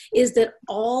partnerships is that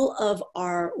all of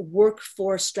our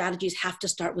workforce strategies have to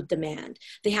start with demand.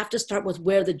 They have to start with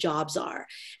where the jobs are.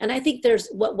 And I think there's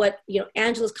what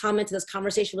Angela's comment to this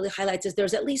conversation really highlights is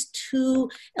there's at least two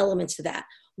elements to that.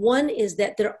 One is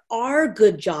that there are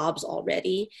good jobs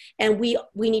already, and we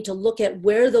need to look at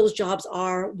where those jobs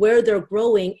are, where they're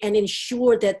growing, and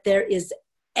ensure that there is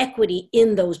equity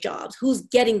in those jobs. Who's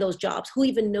getting those jobs? Who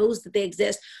even knows that they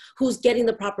exist? Who's getting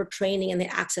the proper training and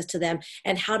the access to them?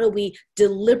 And how do we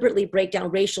deliberately break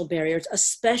down racial barriers,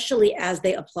 especially as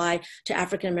they apply to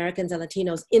African Americans and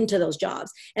Latinos into those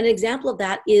jobs? And an example of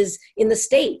that is in the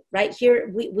state, right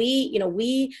here.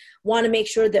 We want to make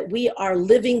sure that we are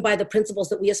living by the principles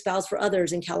that we espouse for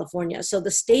others in California. So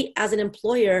the state as an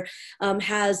employer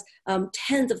has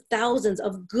tens of thousands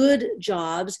of good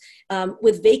jobs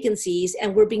with vacancies,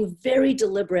 and we're being very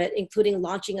deliberate, including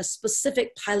launching a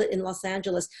specific pilot in Los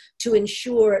Angeles to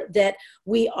ensure that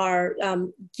we are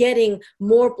getting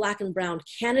more Black and brown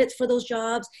candidates for those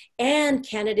jobs and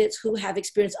candidates who have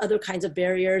experienced other kinds of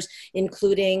barriers,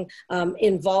 including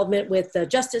involvement with the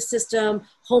justice system,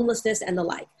 homelessness, and the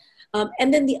like.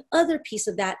 And then the other piece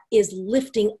of that is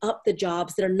lifting up the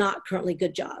jobs that are not currently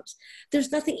good jobs.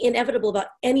 There's nothing inevitable about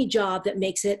any job that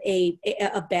makes it a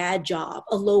bad job,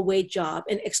 a low-wage job,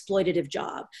 an exploitative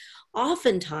job.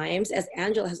 Oftentimes, as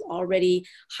Angela has already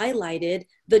highlighted,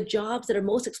 the jobs that are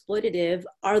most exploitative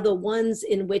are the ones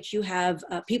in which you have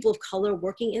people of color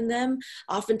working in them,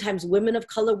 oftentimes women of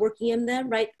color working in them,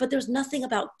 right? But there's nothing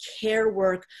about care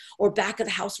work or back of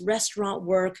the house restaurant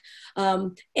work.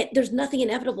 There's nothing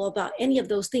inevitable about any of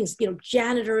those things,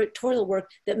 janitorial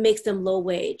work that makes them low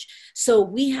wage. So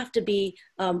we have to be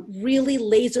really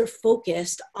laser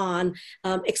focused on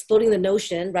exploding the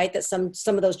notion, right, that some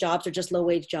of those jobs are just low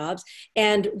wage jobs,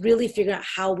 and really figuring out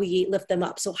how we lift them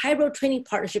up. So High Road Training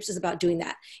Partnerships is about doing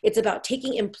that. It's about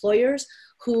taking employers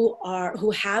who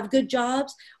have good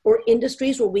jobs or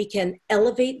industries where we can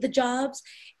elevate the jobs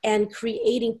and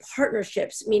creating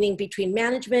partnerships, meaning between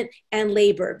management and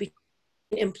labor,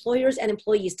 employers and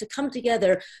employees, to come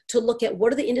together to look at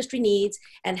what are the industry needs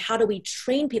and how do we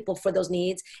train people for those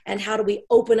needs and how do we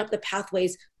open up the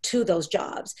pathways to those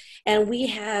jobs. And we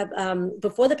have,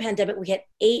 before the pandemic, we had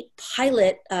 8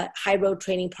 pilot High Road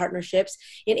Training Partnerships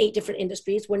in 8 different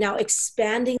industries. We're now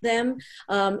expanding them,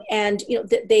 and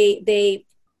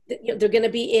they're going to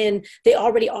be in, they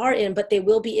already are in, but they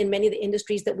will be in many of the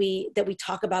industries that we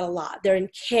talk about a lot. They're in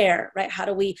care, right? How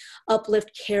do we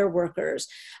uplift care workers?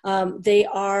 They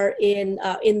are in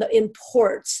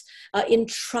ports, in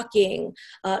trucking,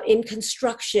 in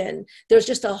construction. There's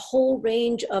just a whole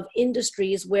range of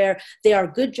industries where they are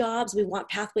good jobs. We want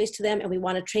pathways to them, and we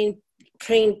want to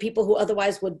train people who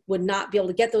otherwise would not be able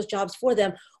to get those jobs for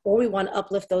them, or we want to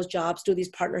uplift those jobs through these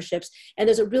partnerships. And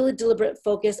there's a really deliberate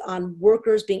focus on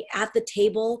workers being at the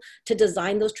table to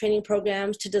design those training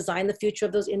programs, to design the future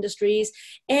of those industries,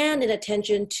 and an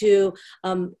attention to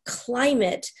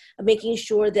climate, making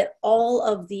sure that all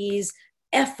of these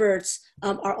efforts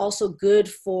are also good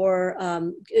for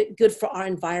our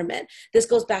environment. This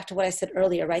goes back to what I said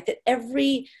earlier, right? That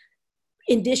every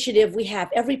initiative we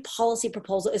have, every policy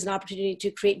proposal is an opportunity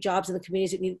to create jobs in the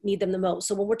communities that need them the most.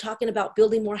 So when we're talking about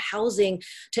building more housing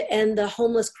to end the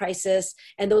homeless crisis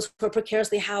and those who are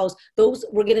precariously housed,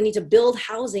 we're going to need to build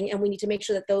housing, and we need to make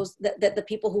sure that that the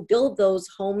people who build those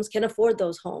homes can afford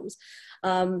those homes.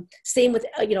 Same with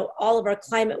all of our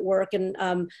climate work and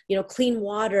clean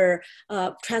water,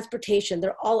 transportation.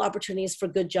 They're all opportunities for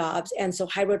good jobs. And so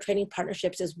High Road Training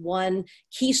Partnerships is one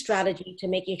key strategy to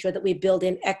making sure that we build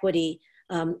in equity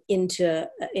into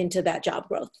that job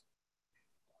growth.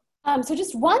 So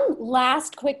just one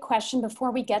last quick question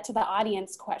before we get to the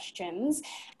audience questions.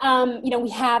 We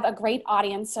have a great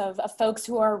audience of folks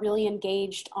who are really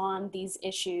engaged on these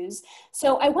issues.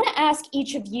 So I want to ask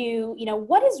each of you,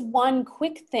 what is one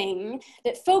quick thing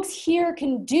that folks here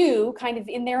can do kind of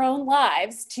in their own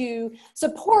lives to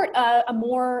support a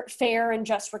more fair and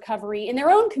just recovery in their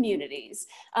own communities?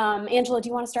 Angela, do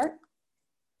you want to start?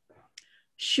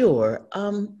 Sure.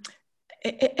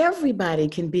 Everybody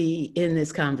can be in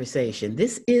this conversation.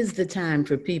 This is the time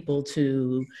for people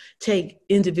to take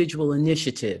individual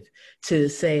initiative to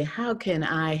say, how can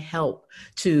I help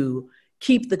to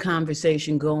keep the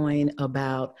conversation going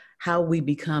about how we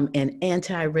become an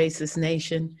anti-racist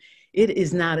nation? It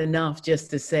is not enough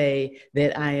just to say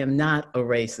that I am not a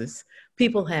racist.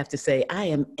 People have to say, I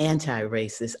am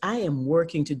anti-racist. I am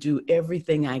working to do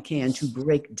everything I can to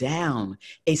break down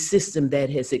a system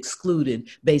that has excluded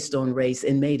based on race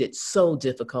and made it so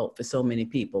difficult for so many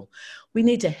people. We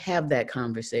need to have that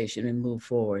conversation and move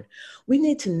forward. We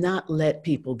need to not let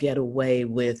people get away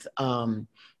with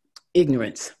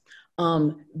ignorance.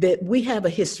 That we have a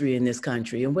history in this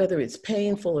country, and whether it's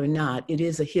painful or not, it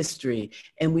is a history,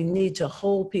 and we need to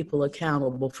hold people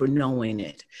accountable for knowing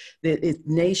it. That it's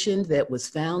a nation that was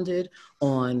founded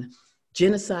on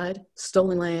genocide,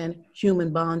 stolen land,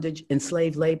 human bondage, and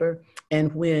slave labor.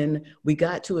 And when we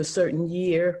got to a certain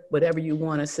year, whatever you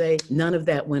want to say, none of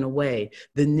that went away.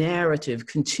 The narrative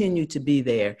continued to be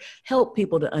there. Help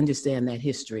people to understand that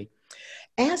history.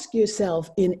 Ask yourself,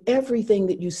 in everything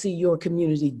that you see your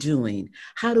community doing,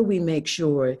 how do we make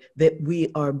sure that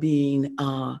we are being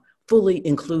fully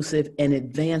inclusive and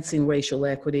advancing racial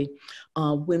equity?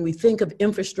 When we think of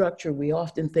infrastructure, we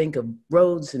often think of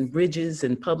roads and bridges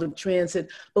and public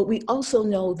transit, but we also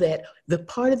know that the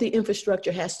part of the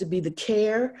infrastructure has to be the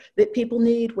care that people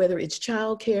need, whether it's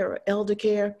child care or elder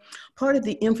care. Part of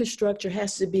the infrastructure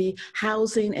has to be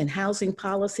housing and housing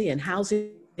policy and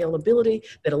housing scalability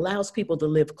that allows people to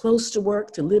live close to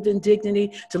work, to live in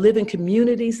dignity, to live in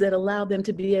communities that allow them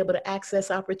to be able to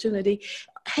access opportunity.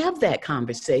 Have that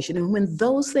conversation. And when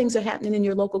those things are happening in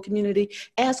your local community,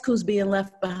 ask who's being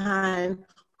left behind,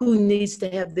 who needs to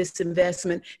have this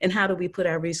investment, and how do we put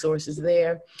our resources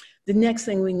there. The next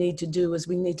thing we need to do is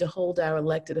we need to hold our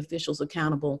elected officials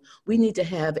accountable. We need to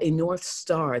have a North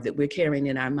Star that we're carrying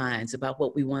in our minds about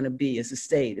what we want to be as a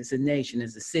state, as a nation,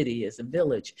 as a city, as a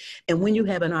village. And when you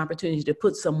have an opportunity to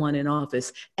put someone in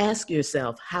office, ask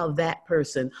yourself how that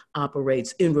person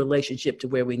operates in relationship to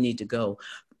where we need to go.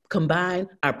 Combine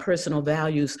our personal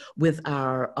values with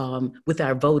our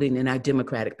voting and our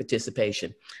democratic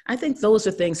participation. I think those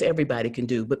are things everybody can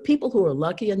do, but people who are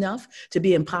lucky enough to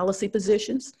be in policy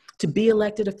positions, to be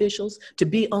elected officials, to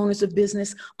be owners of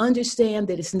business, understand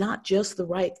that it's not just the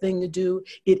right thing to do,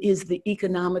 it is the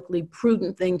economically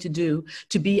prudent thing to do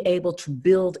to be able to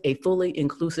build a fully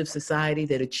inclusive society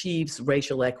that achieves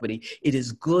racial equity. It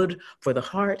is good for the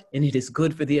heart, and it is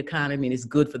good for the economy, and it's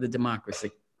good for the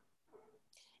democracy.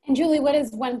 And Julie, what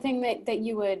is one thing that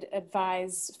you would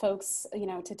advise folks,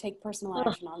 to take personal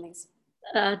action on these?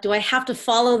 Do I have to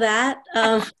follow that?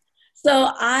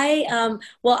 So I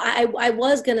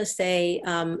was going to say,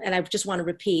 and I just want to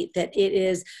repeat that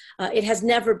it has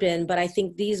never been, but I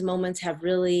think these moments have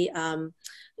really,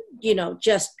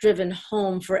 just driven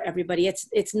home for everybody.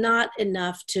 It's not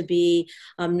enough to be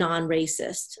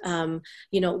non-racist.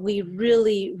 We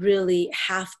really, really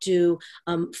have to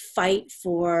fight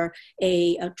for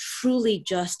a truly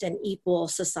just and equal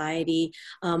society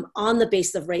on the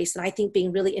basis of race. And I think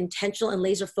being really intentional and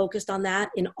laser focused on that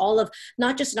in all of,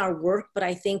 not just in our work, but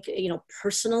I think,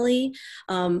 personally,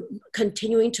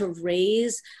 continuing to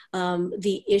raise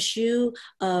the issue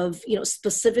of,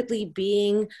 specifically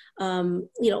being,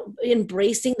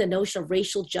 embracing the notion of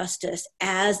racial justice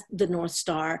as the North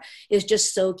Star is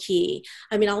just so key.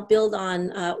 I mean, I'll build on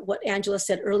what Angela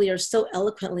said earlier so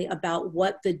eloquently about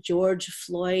what the George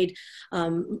Floyd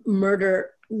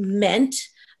murder meant,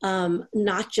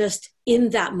 not just in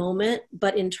that moment,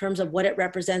 but in terms of what it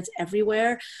represents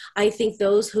everywhere. I think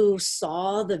those who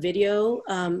saw the video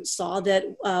saw that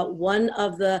one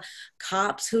of the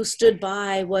cops who stood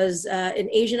by was an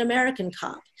Asian American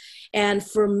cop. And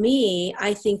for me,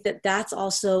 I think that that's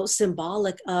also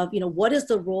symbolic of, what is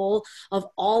the role of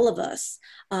all of us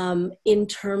in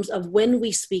terms of when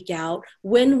we speak out,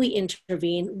 when we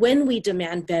intervene, when we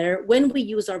demand better, when we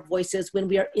use our voices, when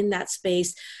we are in that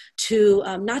space to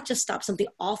not just stop something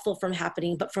awful from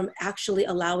happening, but from actually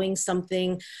allowing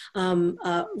something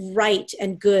right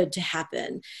and good to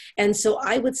happen. And so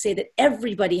I would say that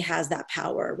everybody has that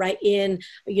power, right? In,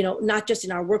 not just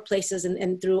in our workplaces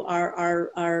and through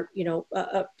our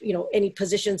any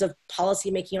positions of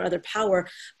policy making or other power,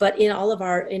 but in all of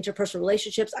our interpersonal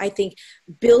relationships. I think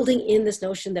building in this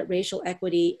notion that racial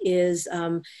equity is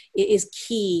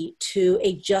key to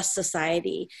a just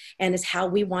society and is how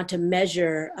we want to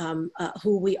measure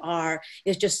who we are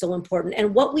is just so important.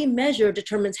 And what we measure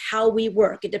determines how we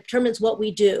work. It determines what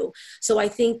we do. So I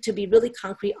think to be really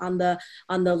concrete on the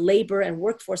labor and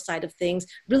workforce side of things,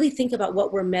 really think about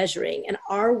what we're measuring, and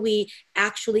are we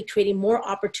actually creating more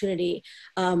opportunity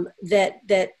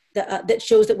that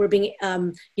shows that we're being,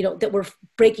 that we're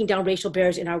breaking down racial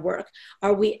barriers in our work?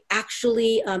 Are we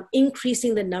actually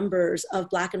increasing the numbers of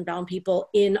Black and Brown people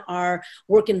in our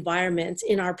work environments,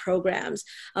 in our programs?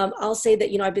 I'll say that,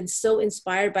 I've been so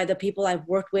inspired by the people I've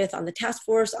worked with on the task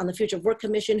force, on the Future of Work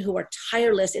Commission, who are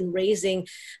tireless in raising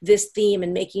this theme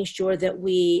and making sure that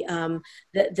we,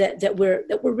 that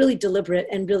we're really deliberate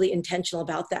and really intentional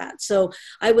about that. So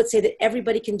I would say that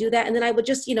everybody can do that. And then I would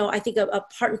just, I think a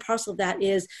part and parcel of that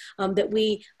is that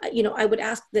we, I would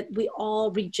ask that we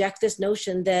all reject this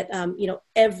notion that,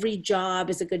 every job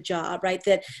is a good job, right?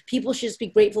 That people should just be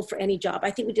grateful for any job.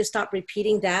 I think we just stop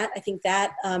repeating that. I think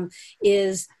that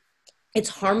it's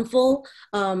harmful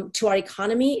to our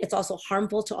economy. It's also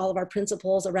harmful to all of our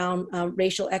principles around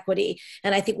racial equity.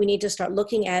 And I think we need to start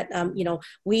looking at,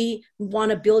 we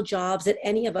want to build jobs that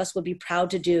any of us would be proud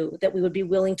to do, that we would be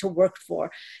willing to work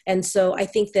for. And so I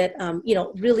think that,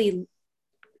 really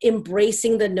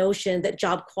embracing the notion that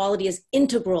job quality is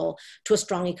integral to a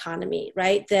strong economy,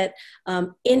 right? That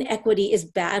inequity is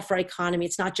bad for our economy.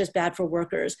 It's not just bad for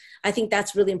workers. I think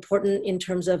that's really important in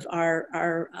terms of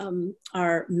our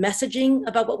messaging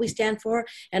about what we stand for,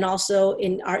 and also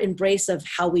in our embrace of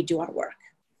how we do our work.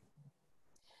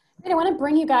 I want to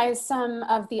bring you guys some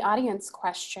of the audience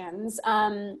questions.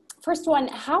 First one,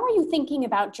 how are you thinking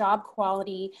about job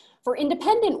quality for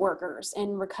independent workers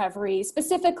in recovery,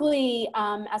 specifically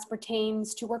as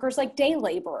pertains to workers like day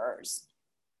laborers?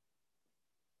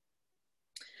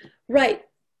 Right.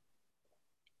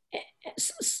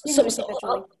 You want to take that,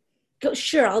 Julie?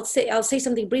 Sure, I'll say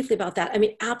something briefly about that. I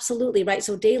mean, absolutely, right?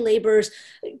 So day laborers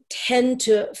tend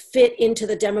to fit into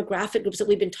the demographic groups that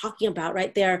we've been talking about,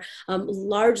 right? They're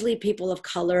largely people of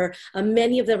color.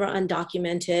 Many of them are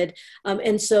undocumented.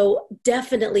 And so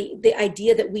definitely the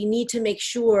idea that we need to make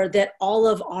sure that all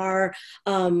of our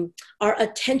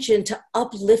attention to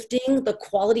uplifting the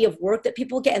quality of work that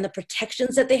people get and the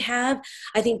protections that they have,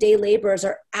 I think day laborers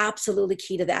are absolutely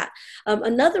key to that.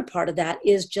 Another part of that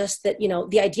is just that, you know,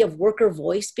 the idea of worker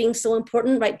voice being so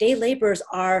important, right? Day laborers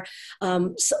are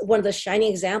one of the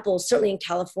shining examples, certainly in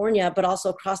California, but also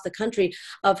across the country,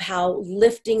 of how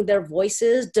lifting their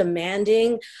voices,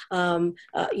 demanding,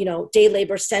 day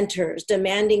labor centers,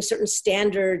 demanding certain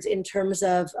standards in terms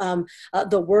of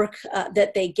the work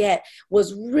that they get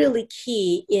was really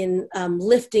key in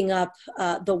lifting up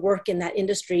the work in that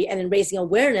industry and in raising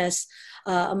awareness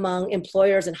among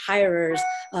employers and hirers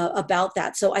about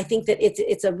that. So I think that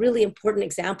it's a really important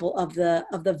example of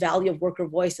the value of worker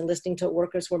voice and listening to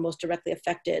workers who are most directly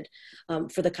affected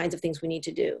for the kinds of things we need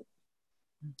to do.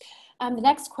 The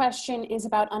next question is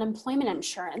about unemployment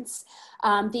insurance.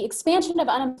 The expansion of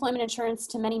unemployment insurance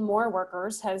to many more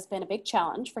workers has been a big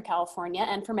challenge for California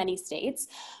and for many states.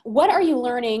 What are you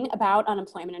learning about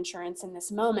unemployment insurance in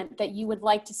this moment that you would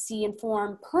like to see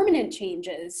inform permanent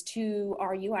changes to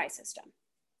our UI system?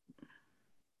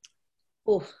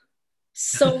 Oh,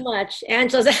 so much.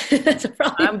 Angela, that's a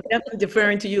problem. I'm definitely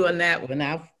deferring to you on that one.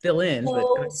 I'll fill in.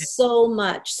 So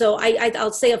much. So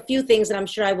I'll say a few things, and I'm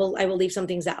sure I will leave some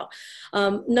things out.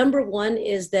 Number one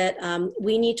is that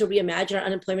we need to reimagine our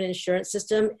unemployment insurance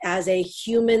system as a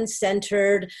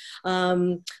human-centered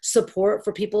support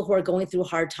for people who are going through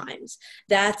hard times.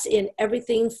 That's in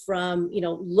everything from, you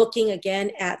know, looking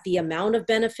again at the amount of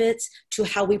benefits to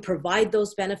how we provide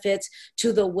those benefits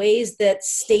to the ways that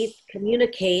states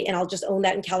communicate. And I'll just own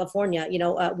that in California. You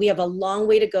know, we have a long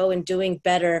way to go in doing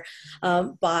better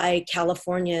by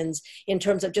Californians in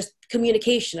terms of just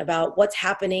communication about what's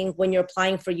happening when you're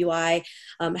applying for UI.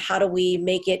 How do we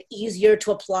make it easier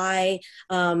to apply,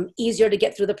 easier to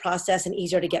get through the process, and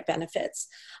easier to get benefits?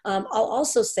 I'll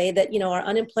also say that, you know, our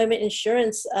unemployment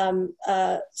insurance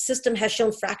system has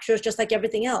shown fractures just like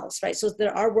everything else, right? So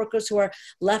there are workers who are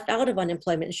left out of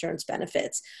unemployment insurance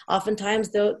benefits. Oftentimes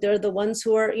they're the ones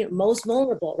who are, you know, most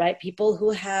vulnerable, right? People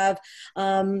who have,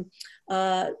 who've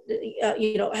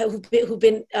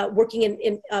been working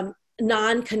in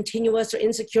non-continuous or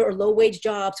insecure or low-wage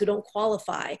jobs who don't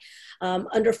qualify.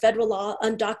 Under federal law,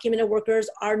 undocumented workers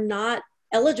are not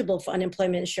eligible for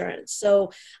unemployment insurance.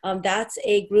 So that's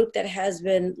a group that has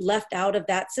been left out of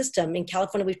that system. In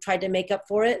California, we've tried to make up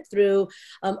for it through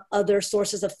other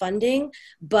sources of funding,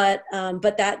 but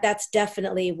that's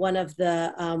definitely one of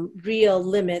the real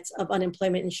limits of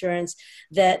unemployment insurance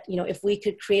that, you know, if we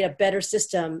could create a better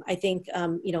system, I think,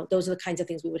 those are the kinds of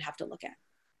things we would have to look at.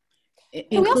 I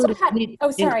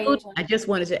just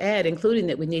wanted to add, including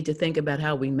that we need to think about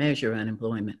how we measure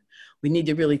unemployment. We need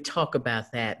to really talk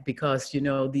about that because, you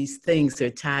know, these things are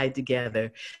tied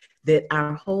together, that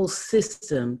our whole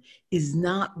system is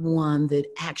not one that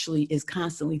actually is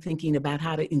constantly thinking about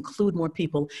how to include more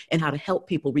people and how to help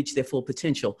people reach their full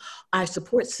potential. Our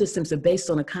support systems are based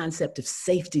on a concept of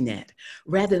safety net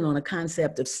rather than on a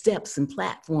concept of steps and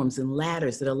platforms and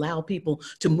ladders that allow people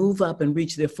to move up and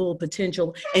reach their full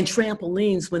potential, and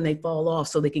trampolines when they fall off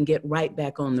so they can get right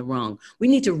back on the rung. We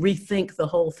need to rethink the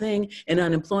whole thing, and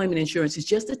unemployment insurance is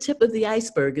just the tip of the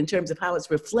iceberg in terms of how it's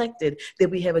reflected that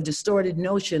we have a distorted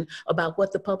notion about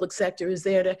what the public sector is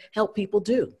there to help people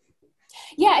do.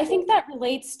 Yeah, I think that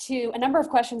relates to a number of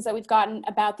questions that we've gotten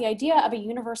about the idea of a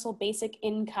universal basic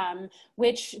income,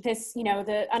 which this, you know,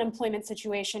 the unemployment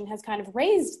situation has kind of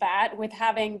raised that with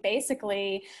having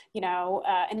basically, you know,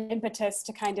 an impetus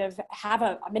to kind of have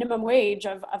a minimum wage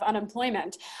of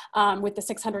unemployment with the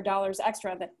 $600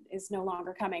 extra that is no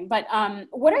longer coming. But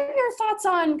what are your thoughts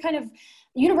on kind of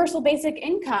universal basic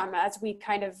income as we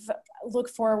kind of look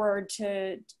forward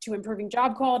to improving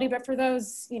job quality, but for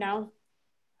those, you know,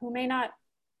 who may not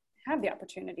have the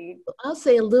opportunity? I'll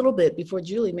say a little bit before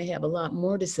Julie may have a lot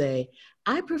more to say.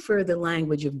 I prefer the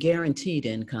language of guaranteed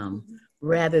income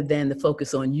rather than the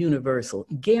focus on universal.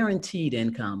 Guaranteed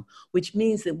income, which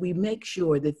means that we make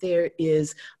sure that there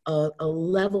is a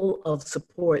level of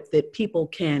support that people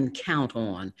can count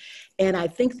on. And I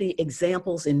think the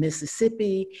examples in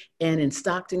Mississippi and in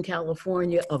Stockton,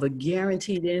 California, of a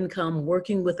guaranteed income,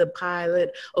 working with a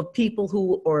pilot, of people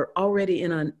who are already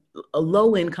in an a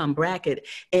low income bracket.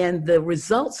 And the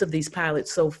results of these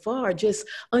pilots so far just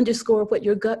underscore what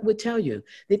your gut would tell you,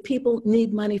 that people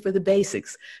need money for the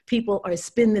basics. People are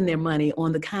spending their money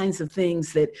on the kinds of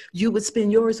things that you would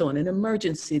spend yours on, an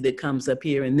emergency that comes up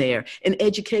here and there, an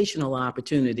educational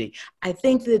opportunity. I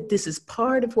think that this is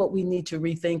part of what we need to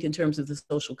rethink in terms of the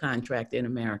social contract in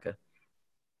America.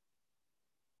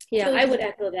 Yeah, I would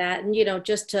echo that. And, you know,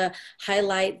 just to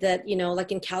highlight that, you know,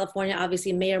 like in California,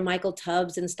 obviously Mayor Michael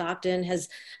Tubbs in Stockton has,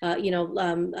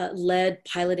 led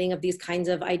piloting of these kinds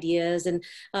of ideas. And,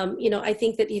 you know, I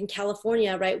think that in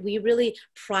California, right, we really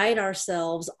pride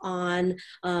ourselves on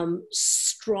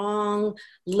strong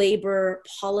labor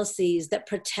policies that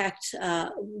protect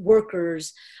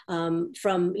workers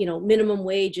from, you know, minimum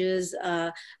wages,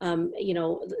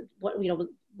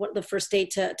 what the first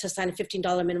state to sign a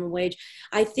 $15 minimum wage.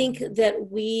 I think that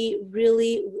we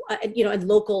really, and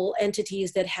local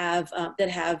entities that have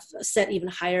set even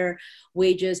higher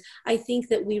wages. I think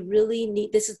that we really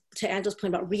need, this is to Angela's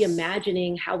point about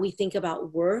reimagining how we think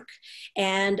about work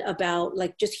and about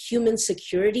like just human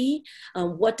security.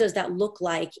 What does that look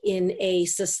like in a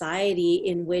society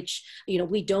in which, you know,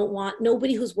 we don't want,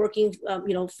 nobody who's working,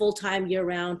 full-time year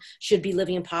round should be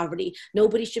living in poverty.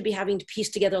 Nobody should be having to piece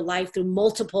together life through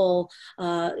multiple,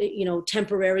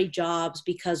 temporary jobs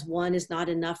because one is not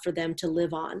enough for them to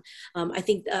live on. I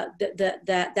think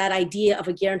that idea of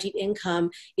a guaranteed income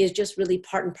is just really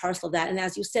part and parcel of that. And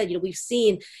as you said, you know, we've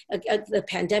seen the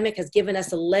pandemic has given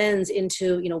us a lens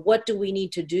into, you know, what do we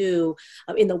need to do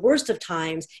in the worst of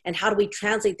times, and how do we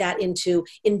translate that into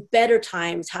in better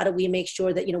times? How do we make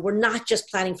sure that, you know, we're not just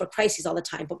planning for crises all the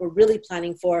time, but we're really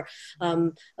planning for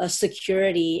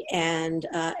security and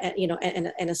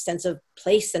a sense of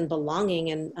place and belonging,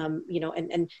 and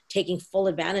and taking full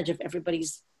advantage of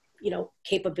everybody's, you know,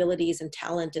 capabilities and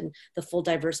talent and the full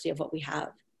diversity of what we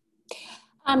have.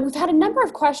 We've had a number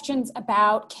of questions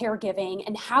about caregiving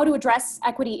and how to address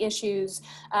equity issues,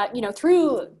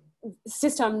 through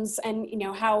systems, and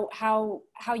how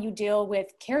you deal with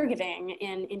caregiving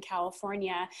in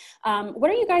California.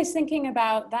 What are you guys thinking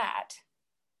about that?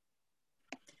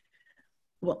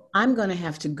 Well, I'm going to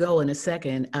have to go in a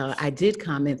second. I did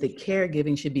comment that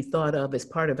caregiving should be thought of as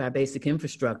part of our basic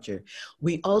infrastructure.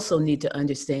 We also need to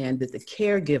understand that the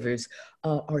caregivers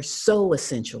are so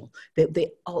essential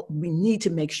that we need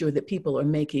to make sure that people are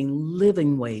making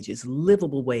living wages,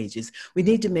 livable wages. We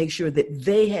need to make sure that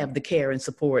they have the care and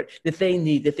support that they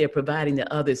need, that they're providing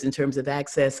to others in terms of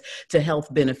access to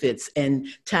health benefits and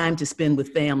time to spend with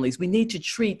families. We need to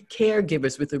treat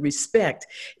caregivers with the respect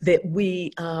that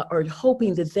we are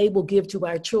hoping that they will give to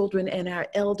our children and our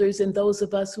elders and those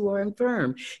of us who are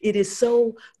infirm. It is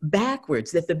so backwards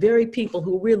that the very people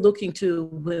who we're looking to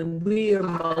when we are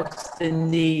most in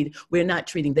need, we're not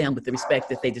treating them with the respect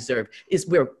that they deserve.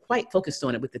 We're quite focused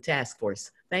on it with the task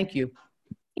force. Thank you.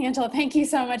 Angela, thank you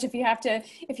so much. If you have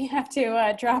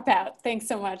to drop out, thanks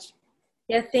so much.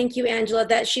 Yeah, thank you, Angela.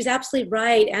 That she's absolutely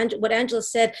right. And what Angela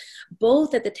said,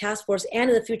 both at the task force and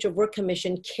in the Future Work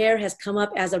Commission, care has come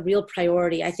up as a real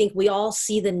priority. I think we all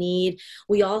see the need.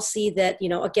 We all see that,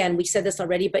 again, we said this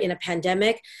already, but in a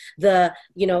pandemic, the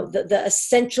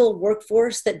essential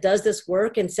workforce that does this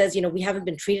work and says, we haven't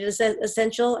been treated as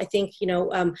essential. I think,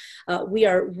 we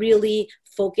are really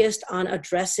focused on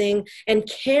addressing, and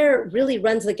care really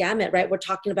runs the gamut, right? We're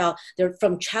talking about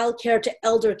from childcare to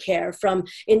elder care, from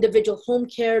individual home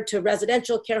care to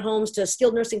residential care homes to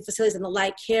skilled nursing facilities and the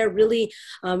like. Care really,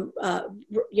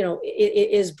 it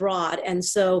is broad. And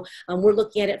so we're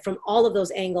looking at it from all of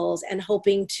those angles and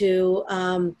hoping to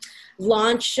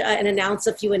launch and announce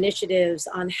a few initiatives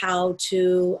on how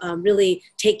to really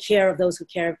take care of those who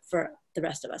care for the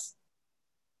rest of us.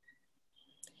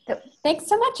 Thanks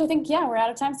so much. I think, we're out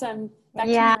of time, so I'm back to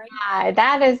you. Yeah,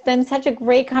 that has been such a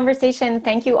great conversation.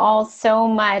 Thank you all so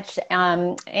much.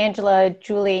 Angela,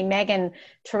 Julie, Megan,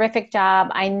 terrific job.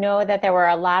 I know that there were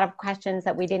a lot of questions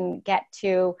that we didn't get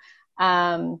to,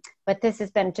 but this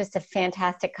has been just a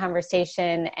fantastic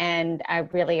conversation, and I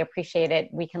really appreciate it.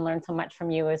 We can learn so much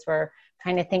from you as we're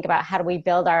trying to think about how do we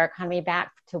build our economy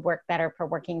back to work better for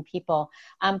working people.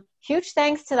 Huge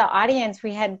thanks to the audience.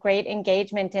 We had great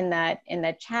engagement in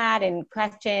the chat and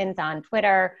questions on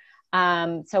Twitter.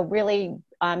 So really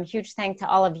huge thanks to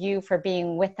all of you for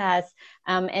being with us.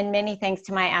 And many thanks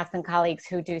to my Aspen colleagues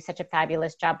who do such a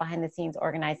fabulous job behind the scenes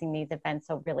organizing these events.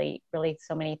 So really, really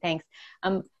so many thanks.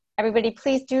 Everybody,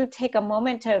 please do take a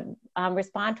moment to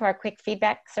respond to our quick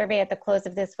feedback survey at the close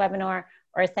of this webinar,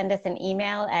 or send us an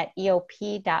email at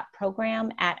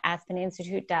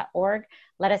eop.program@aspeninstitute.org.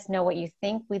 Let us know what you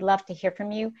think. We'd love to hear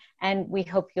from you, and we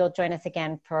hope you'll join us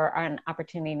again for an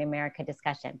Opportunity in America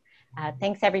discussion.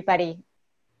 Thanks, everybody.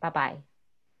 Bye-bye.